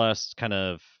more or less kind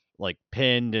of like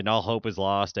pinned and all hope is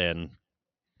lost, and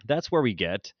that's where we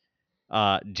get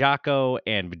Jocko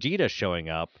and Vegeta showing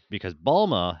up because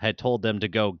Bulma had told them to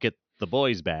go get the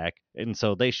boys back, and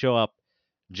so they show up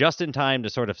just in time to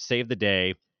sort of save the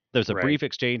day. There's a brief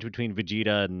exchange between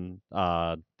Vegeta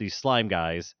and these slime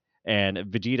guys, and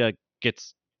Vegeta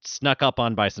gets snuck up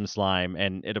on by some slime,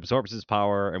 and it absorbs his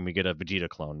power, and we get a Vegeta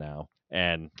clone now.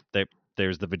 And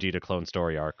there's the Vegeta clone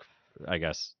story arc, I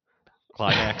guess.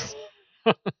 Climax.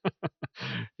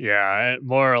 Yeah,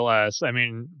 more or less. I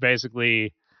mean,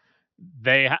 basically,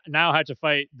 they now had to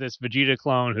fight this Vegeta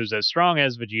clone who's as strong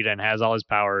as Vegeta and has all his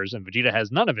powers, and Vegeta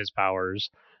has none of his powers.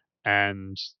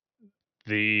 And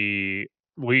we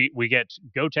get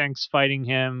Gotenks fighting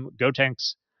him.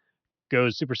 Gotenks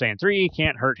goes Super Saiyan 3,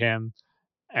 can't hurt him,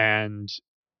 and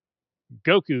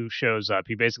Goku shows up.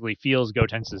 He basically feels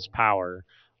Gotenks' power,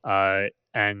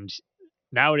 and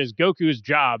now it is Goku's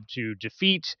job to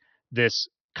defeat this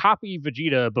copy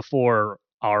Vegeta before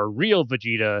our real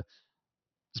Vegeta's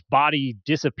body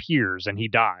disappears and he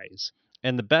dies.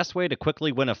 And the best way to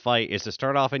quickly win a fight is to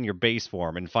start off in your base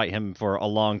form and fight him for a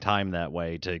long time that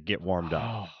way to get warmed up.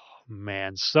 Oh,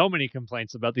 man, so many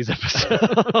complaints about these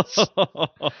episodes.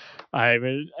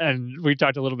 And we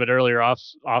talked a little bit earlier off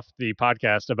the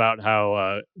podcast about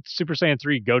how Super Saiyan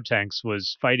 3 Gotenks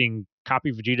was fighting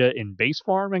copy Vegeta in base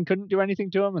form and couldn't do anything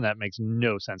to him, and that makes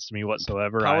no sense to me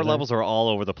whatsoever. Power levels are all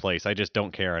over the place. I just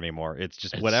don't care anymore.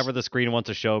 It's whatever the screen wants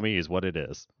to show me is what it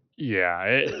is.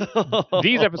 Yeah,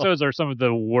 these episodes are some of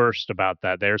the worst about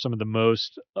that. They are some of the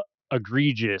most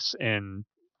egregious in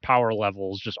power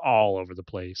levels, just all over the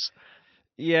place.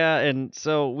 Yeah, and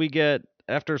so we get,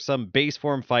 after some base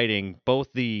form fighting,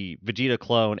 both the Vegeta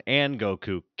clone and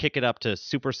Goku kick it up to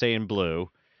Super Saiyan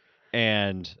Blue,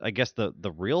 and I guess the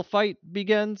real fight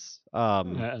begins.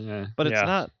 But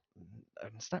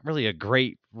it's not really a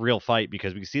great real fight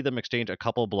because we see them exchange a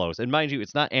couple blows. And mind you,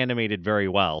 it's not animated very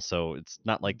well, so it's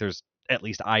not like there's at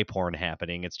least eye porn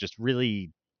happening. It's just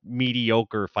really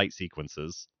mediocre fight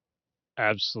sequences.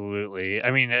 Absolutely.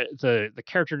 I mean, the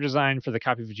character design for the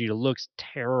copy of Vegeta looks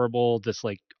terrible. This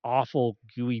like awful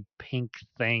gooey pink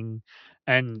thing,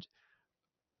 and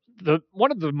the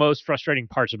one of the most frustrating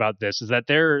parts about this is that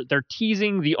they're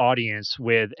teasing the audience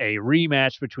with a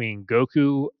rematch between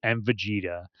Goku and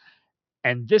Vegeta.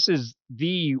 And this is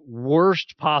the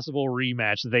worst possible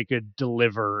rematch they could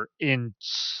deliver in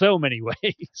so many I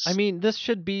ways. mean, this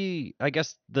should be, I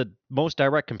guess, the most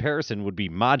direct comparison would be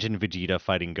Majin Vegeta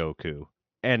fighting Goku.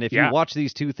 And if you Yeah, watch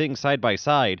these two things side by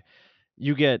side,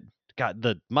 you get God.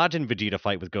 The Majin Vegeta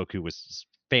fight with Goku was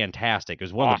fantastic. It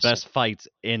was one of the awesome. best fights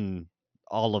in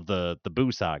all of the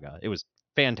Buu saga. It was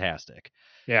fantastic.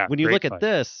 Yeah, When you great look at fight.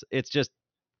 this,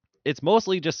 it's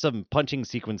mostly just some punching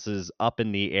sequences up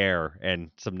in the air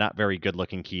and some not very good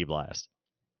looking ki blast.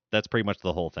 That's pretty much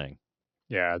the whole thing.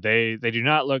 Yeah, they do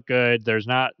not look good. There's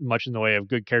not much in the way of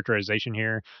good characterization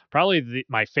here. Probably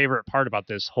my favorite part about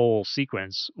this whole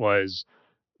sequence was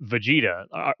Vegeta,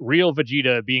 real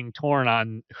Vegeta being torn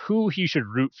on who he should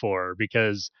root for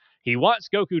because he wants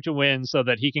Goku to win so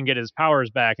that he can get his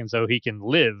powers back and so he can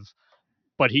live,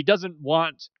 but he doesn't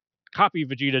want copy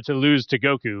Vegeta to lose to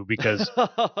Goku because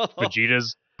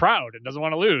Vegeta's proud and doesn't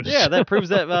want to lose. Yeah, that proves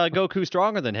that Goku's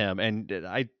stronger than him, and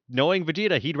knowing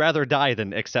Vegeta, he'd rather die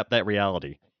than accept that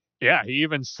reality. Yeah, he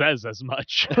even says as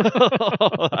much.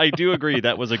 I do agree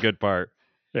that was a good part.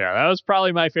 Yeah, that was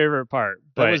probably my favorite part.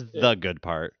 That But was the good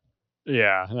part.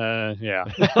 yeah.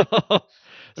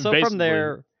 So from Basically,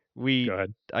 there, go we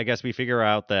ahead. I guess we figure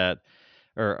out that,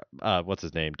 or what's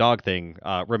his name, Dog Thing,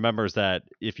 remembers that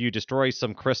if you destroy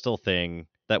some crystal thing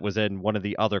that was in one of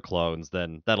the other clones,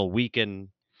 then that'll weaken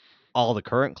all the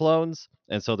current clones,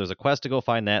 and so there's a quest to go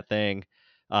find that thing.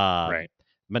 Uh, Right.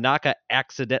 Manaka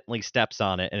accidentally steps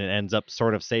on it, and it ends up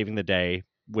sort of saving the day,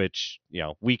 which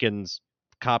weakens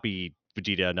copy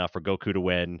Vegeta enough for Goku to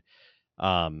win.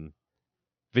 Um,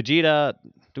 Vegeta,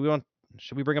 do we want?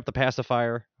 Should we bring up the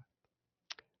pacifier?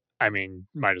 I mean,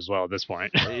 might as well at this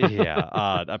point.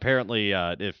 Yeah. Apparently,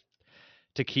 if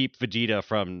to keep Vegeta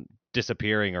from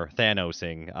disappearing or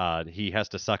Thanosing, he has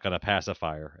to suck on a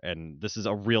pacifier, and this is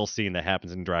a real scene that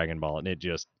happens in Dragon Ball, and it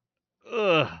just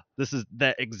ugh, this is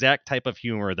that exact type of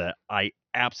humor that I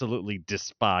absolutely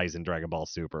despise in Dragon Ball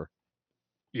Super.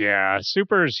 Yeah,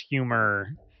 Super's humor,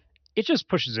 it just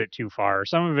pushes it too far.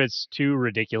 Some of it's too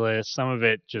ridiculous. Some of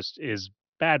it just is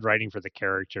bad writing for the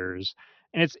characters.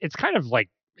 And it's kind of like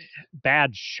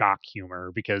bad shock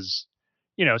humor because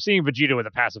seeing Vegeta with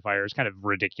a pacifier is kind of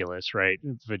ridiculous, right?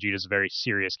 Vegeta's a very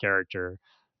serious character.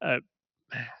 Uh,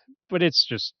 but it's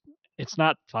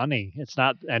not funny. It's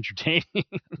not entertaining.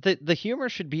 The humor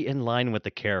should be in line with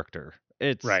the character.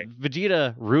 It's Right.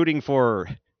 Vegeta rooting for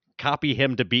copy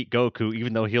him to beat Goku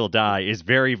even though he'll die is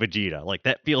very Vegeta. Like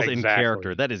that feels in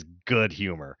character. Exactly. That is good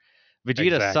humor.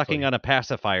 Vegeta sucking Exactly. on a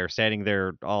pacifier standing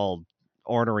there all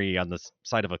ornery on the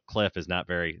side of a cliff is not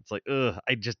very. It's like, ugh,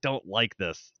 I just don't like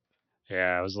this.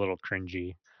 Yeah, it was a little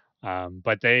cringy.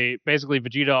 But they basically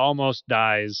Vegeta almost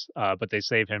dies, but they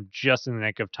save him just in the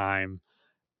nick of time.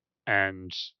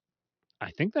 And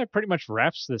I think that pretty much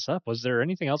wraps this up. Was there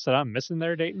anything else that I'm missing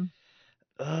there, Dayton?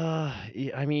 Yeah,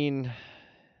 I mean,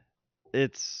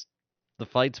 it's the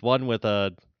fight's won with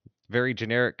a very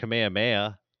generic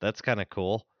Kamehameha. That's kind of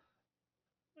cool.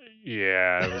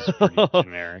 Yeah, it was pretty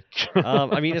generic.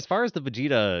 I mean, as far as the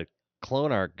Vegeta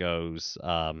clone arc goes,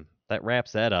 that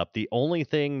wraps that up. The only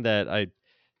thing that I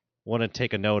want to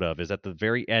take a note of is at the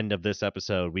very end of this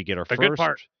episode, we get our The good first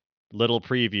part. little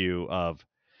preview of.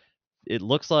 It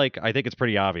looks like I think it's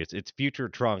pretty obvious. It's future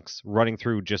Trunks running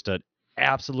through just an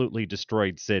absolutely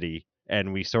destroyed city,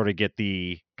 and we sort of get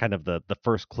the kind of the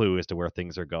first clue as to where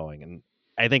things are going. And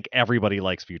I think everybody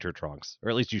likes future Trunks,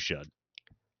 or at least you should.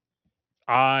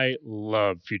 I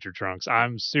love Future Trunks.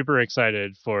 I'm super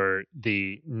excited for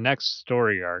the next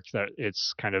story arc that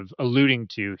it's kind of alluding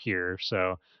to here.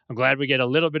 So I'm glad we get a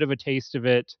little bit of a taste of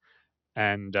it.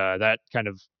 And that kind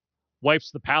of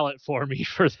wipes the palate for me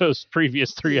for those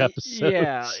previous three Yeah,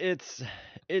 episodes.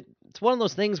 it's one of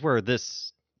those things where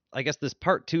this I guess this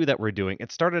part 2 that we're doing,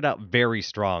 it started out very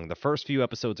strong. The first few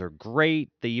episodes are great.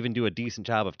 They even do a decent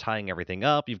job of tying everything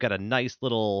up. You've got a nice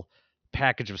little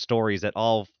package of stories that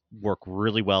all work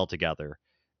really well together.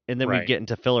 And then we Right. get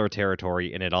into filler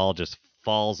territory and it all just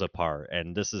falls apart.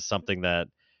 And this is something that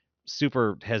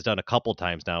Super has done a couple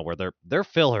times now where their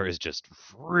filler is just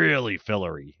really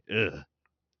fillery. Ugh.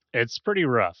 It's pretty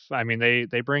rough. I mean,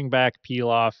 they bring back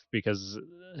Pilaf because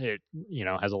it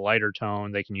has a lighter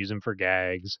tone. They can use him for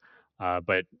gags,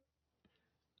 but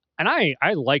and I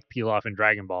like Pilaf in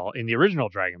Dragon Ball in the original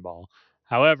Dragon Ball.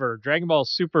 However, Dragon Ball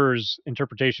Super's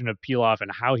interpretation of Pilaf and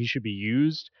how he should be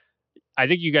used, I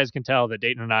think you guys can tell that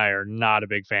Dayton and I are not a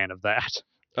big fan of that.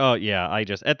 Oh yeah, I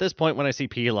just at this point when I see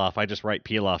Pilaf, I just write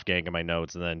Pilaf gang in my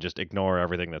notes and then just ignore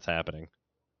everything that's happening.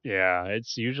 Yeah,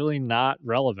 it's usually not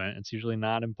relevant. It's usually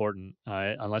not important,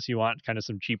 unless you want kind of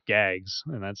some cheap gags,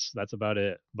 and that's about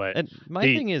it. But And my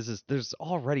the thing is there's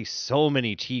already so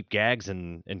many cheap gags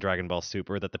in Dragon Ball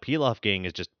Super that the Pilaf gang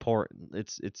is just pour.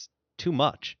 It's too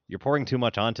much. You're pouring too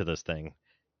much onto this thing.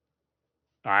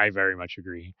 I very much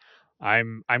agree.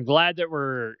 I'm glad that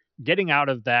we're getting out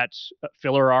of that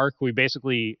filler arc. We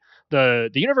basically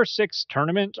the Universe 6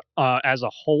 tournament as a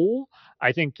whole,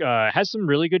 I think has some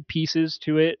really good pieces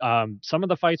to it. Some of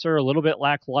the fights are a little bit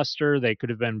lackluster. They could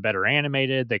have been better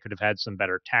animated. They could have had some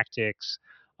better tactics.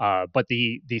 But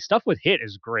the stuff with Hit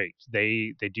is great.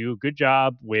 They do a good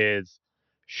job with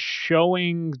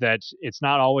showing that it's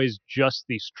not always just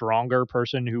the stronger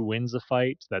person who wins the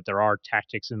fight, that there are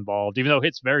tactics involved, even though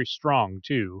Hit's very strong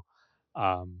too.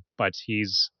 But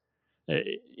uh,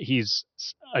 he's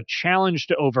a challenge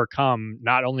to overcome,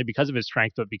 not only because of his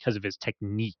strength, but because of his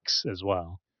techniques as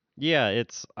well. Yeah,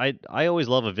 it's I always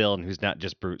love a villain who's not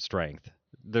just brute strength.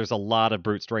 There's a lot of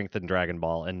brute strength in Dragon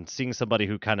Ball, and seeing somebody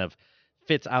who kind of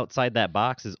fits outside that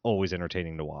box is always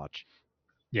entertaining to watch.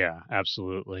 Yeah,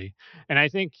 absolutely. And I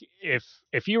think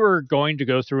if you were going to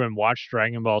go through and watch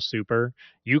Dragon Ball Super,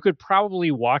 you could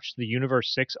probably watch the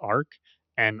Universe 6 arc,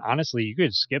 and honestly, you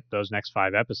could skip those next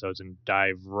 5 episodes and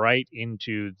dive right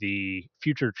into the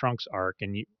Future Trunks arc,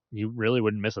 and you really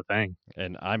wouldn't miss a thing.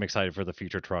 And I'm excited for the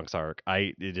future Trunks arc.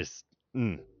 It is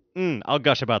I'll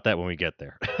gush about that when we get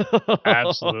there.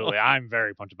 Absolutely. I'm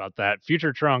very pumped about that.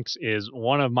 Future Trunks is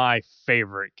one of my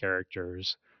favorite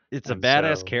characters. It's a And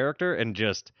badass so, character, and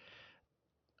just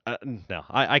no,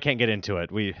 I can't get into it.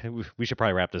 We should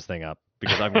probably wrap this thing up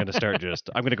because I'm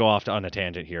gonna go off on a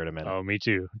tangent here in a minute. oh, me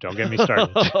too. Don't get me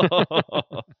started.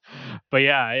 But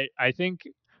yeah, I think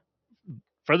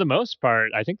for the most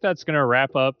part, I think that's going to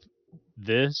wrap up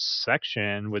this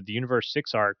section with the Universe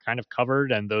 6 arc kind of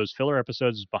covered and those filler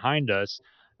episodes behind us.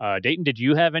 Dayton, did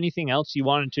you have anything else you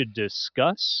wanted to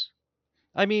discuss?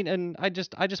 I mean, and I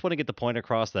just want to get the point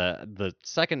across that the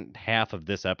second half of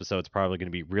this episode is probably going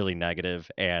to be really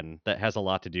negative, and that has a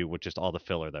lot to do with just all the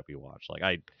filler that we watch.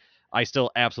 Like I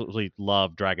still absolutely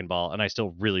love Dragon Ball, and I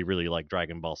still really really like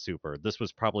Dragon Ball Super. This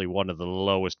was probably one of the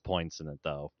lowest points in it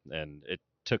though, and it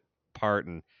took part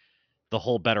in the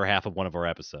whole better half of one of our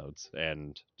episodes,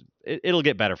 and it'll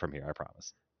get better from here, I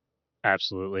promise.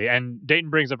 Absolutely. And Dayton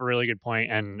brings up a really good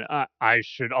point, and I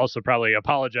should also probably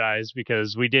apologize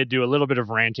because we did do a little bit of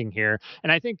ranting here.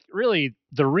 And I think really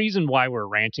the reason why we're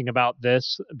ranting about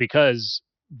this, because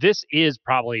this is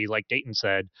probably, like Dayton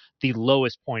said, the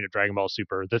lowest point of Dragon Ball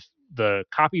Super. The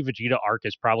Copy Vegeta arc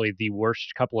is probably the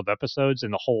worst couple of episodes in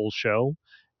the whole show.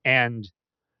 And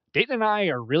Dayton and I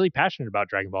are really passionate about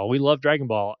Dragon Ball. We love Dragon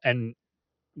Ball, and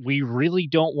we really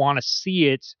don't want to see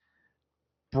it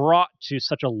brought to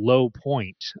such a low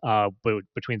point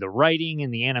between the writing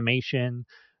and the animation.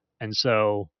 And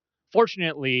so,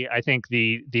 fortunately, I think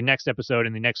the next episode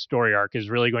and the next story arc is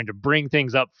really going to bring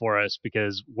things up for us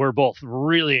because we're both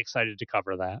really excited to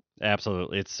cover that.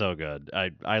 Absolutely, it's so good.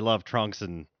 I love Trunks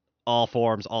in all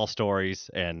forms, all stories,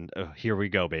 and here we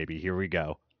go, baby. Here we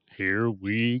go. Here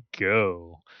we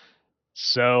go.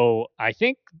 So I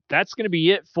think that's going to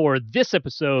be it for this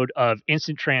episode of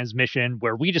Instant Transmission,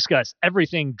 where we discuss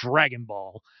everything Dragon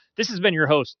Ball. This has been your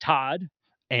host, Todd.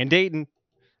 And Dayton.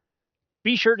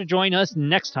 Be sure to join us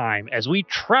next time as we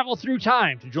travel through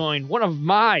time to join one of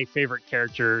my favorite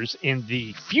characters in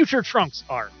the Future Trunks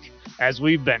arc, as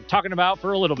we've been talking about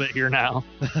for a little bit here now.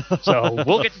 So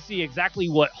we'll get to see exactly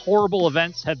what horrible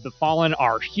events had befallen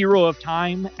our hero of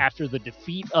time after the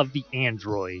defeat of the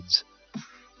androids.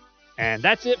 And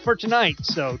that's it for tonight.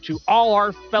 So to all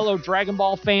our fellow Dragon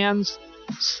Ball fans,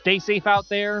 stay safe out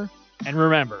there, and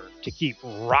remember to keep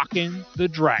rocking the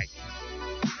dragon.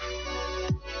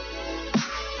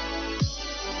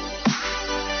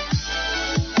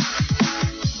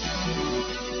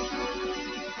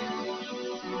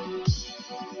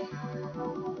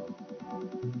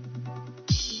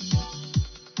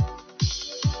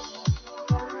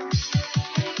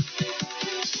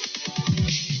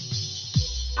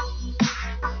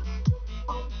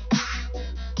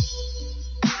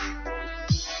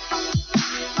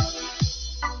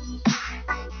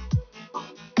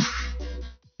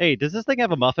 Hey, does this thing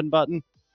have a muffin button?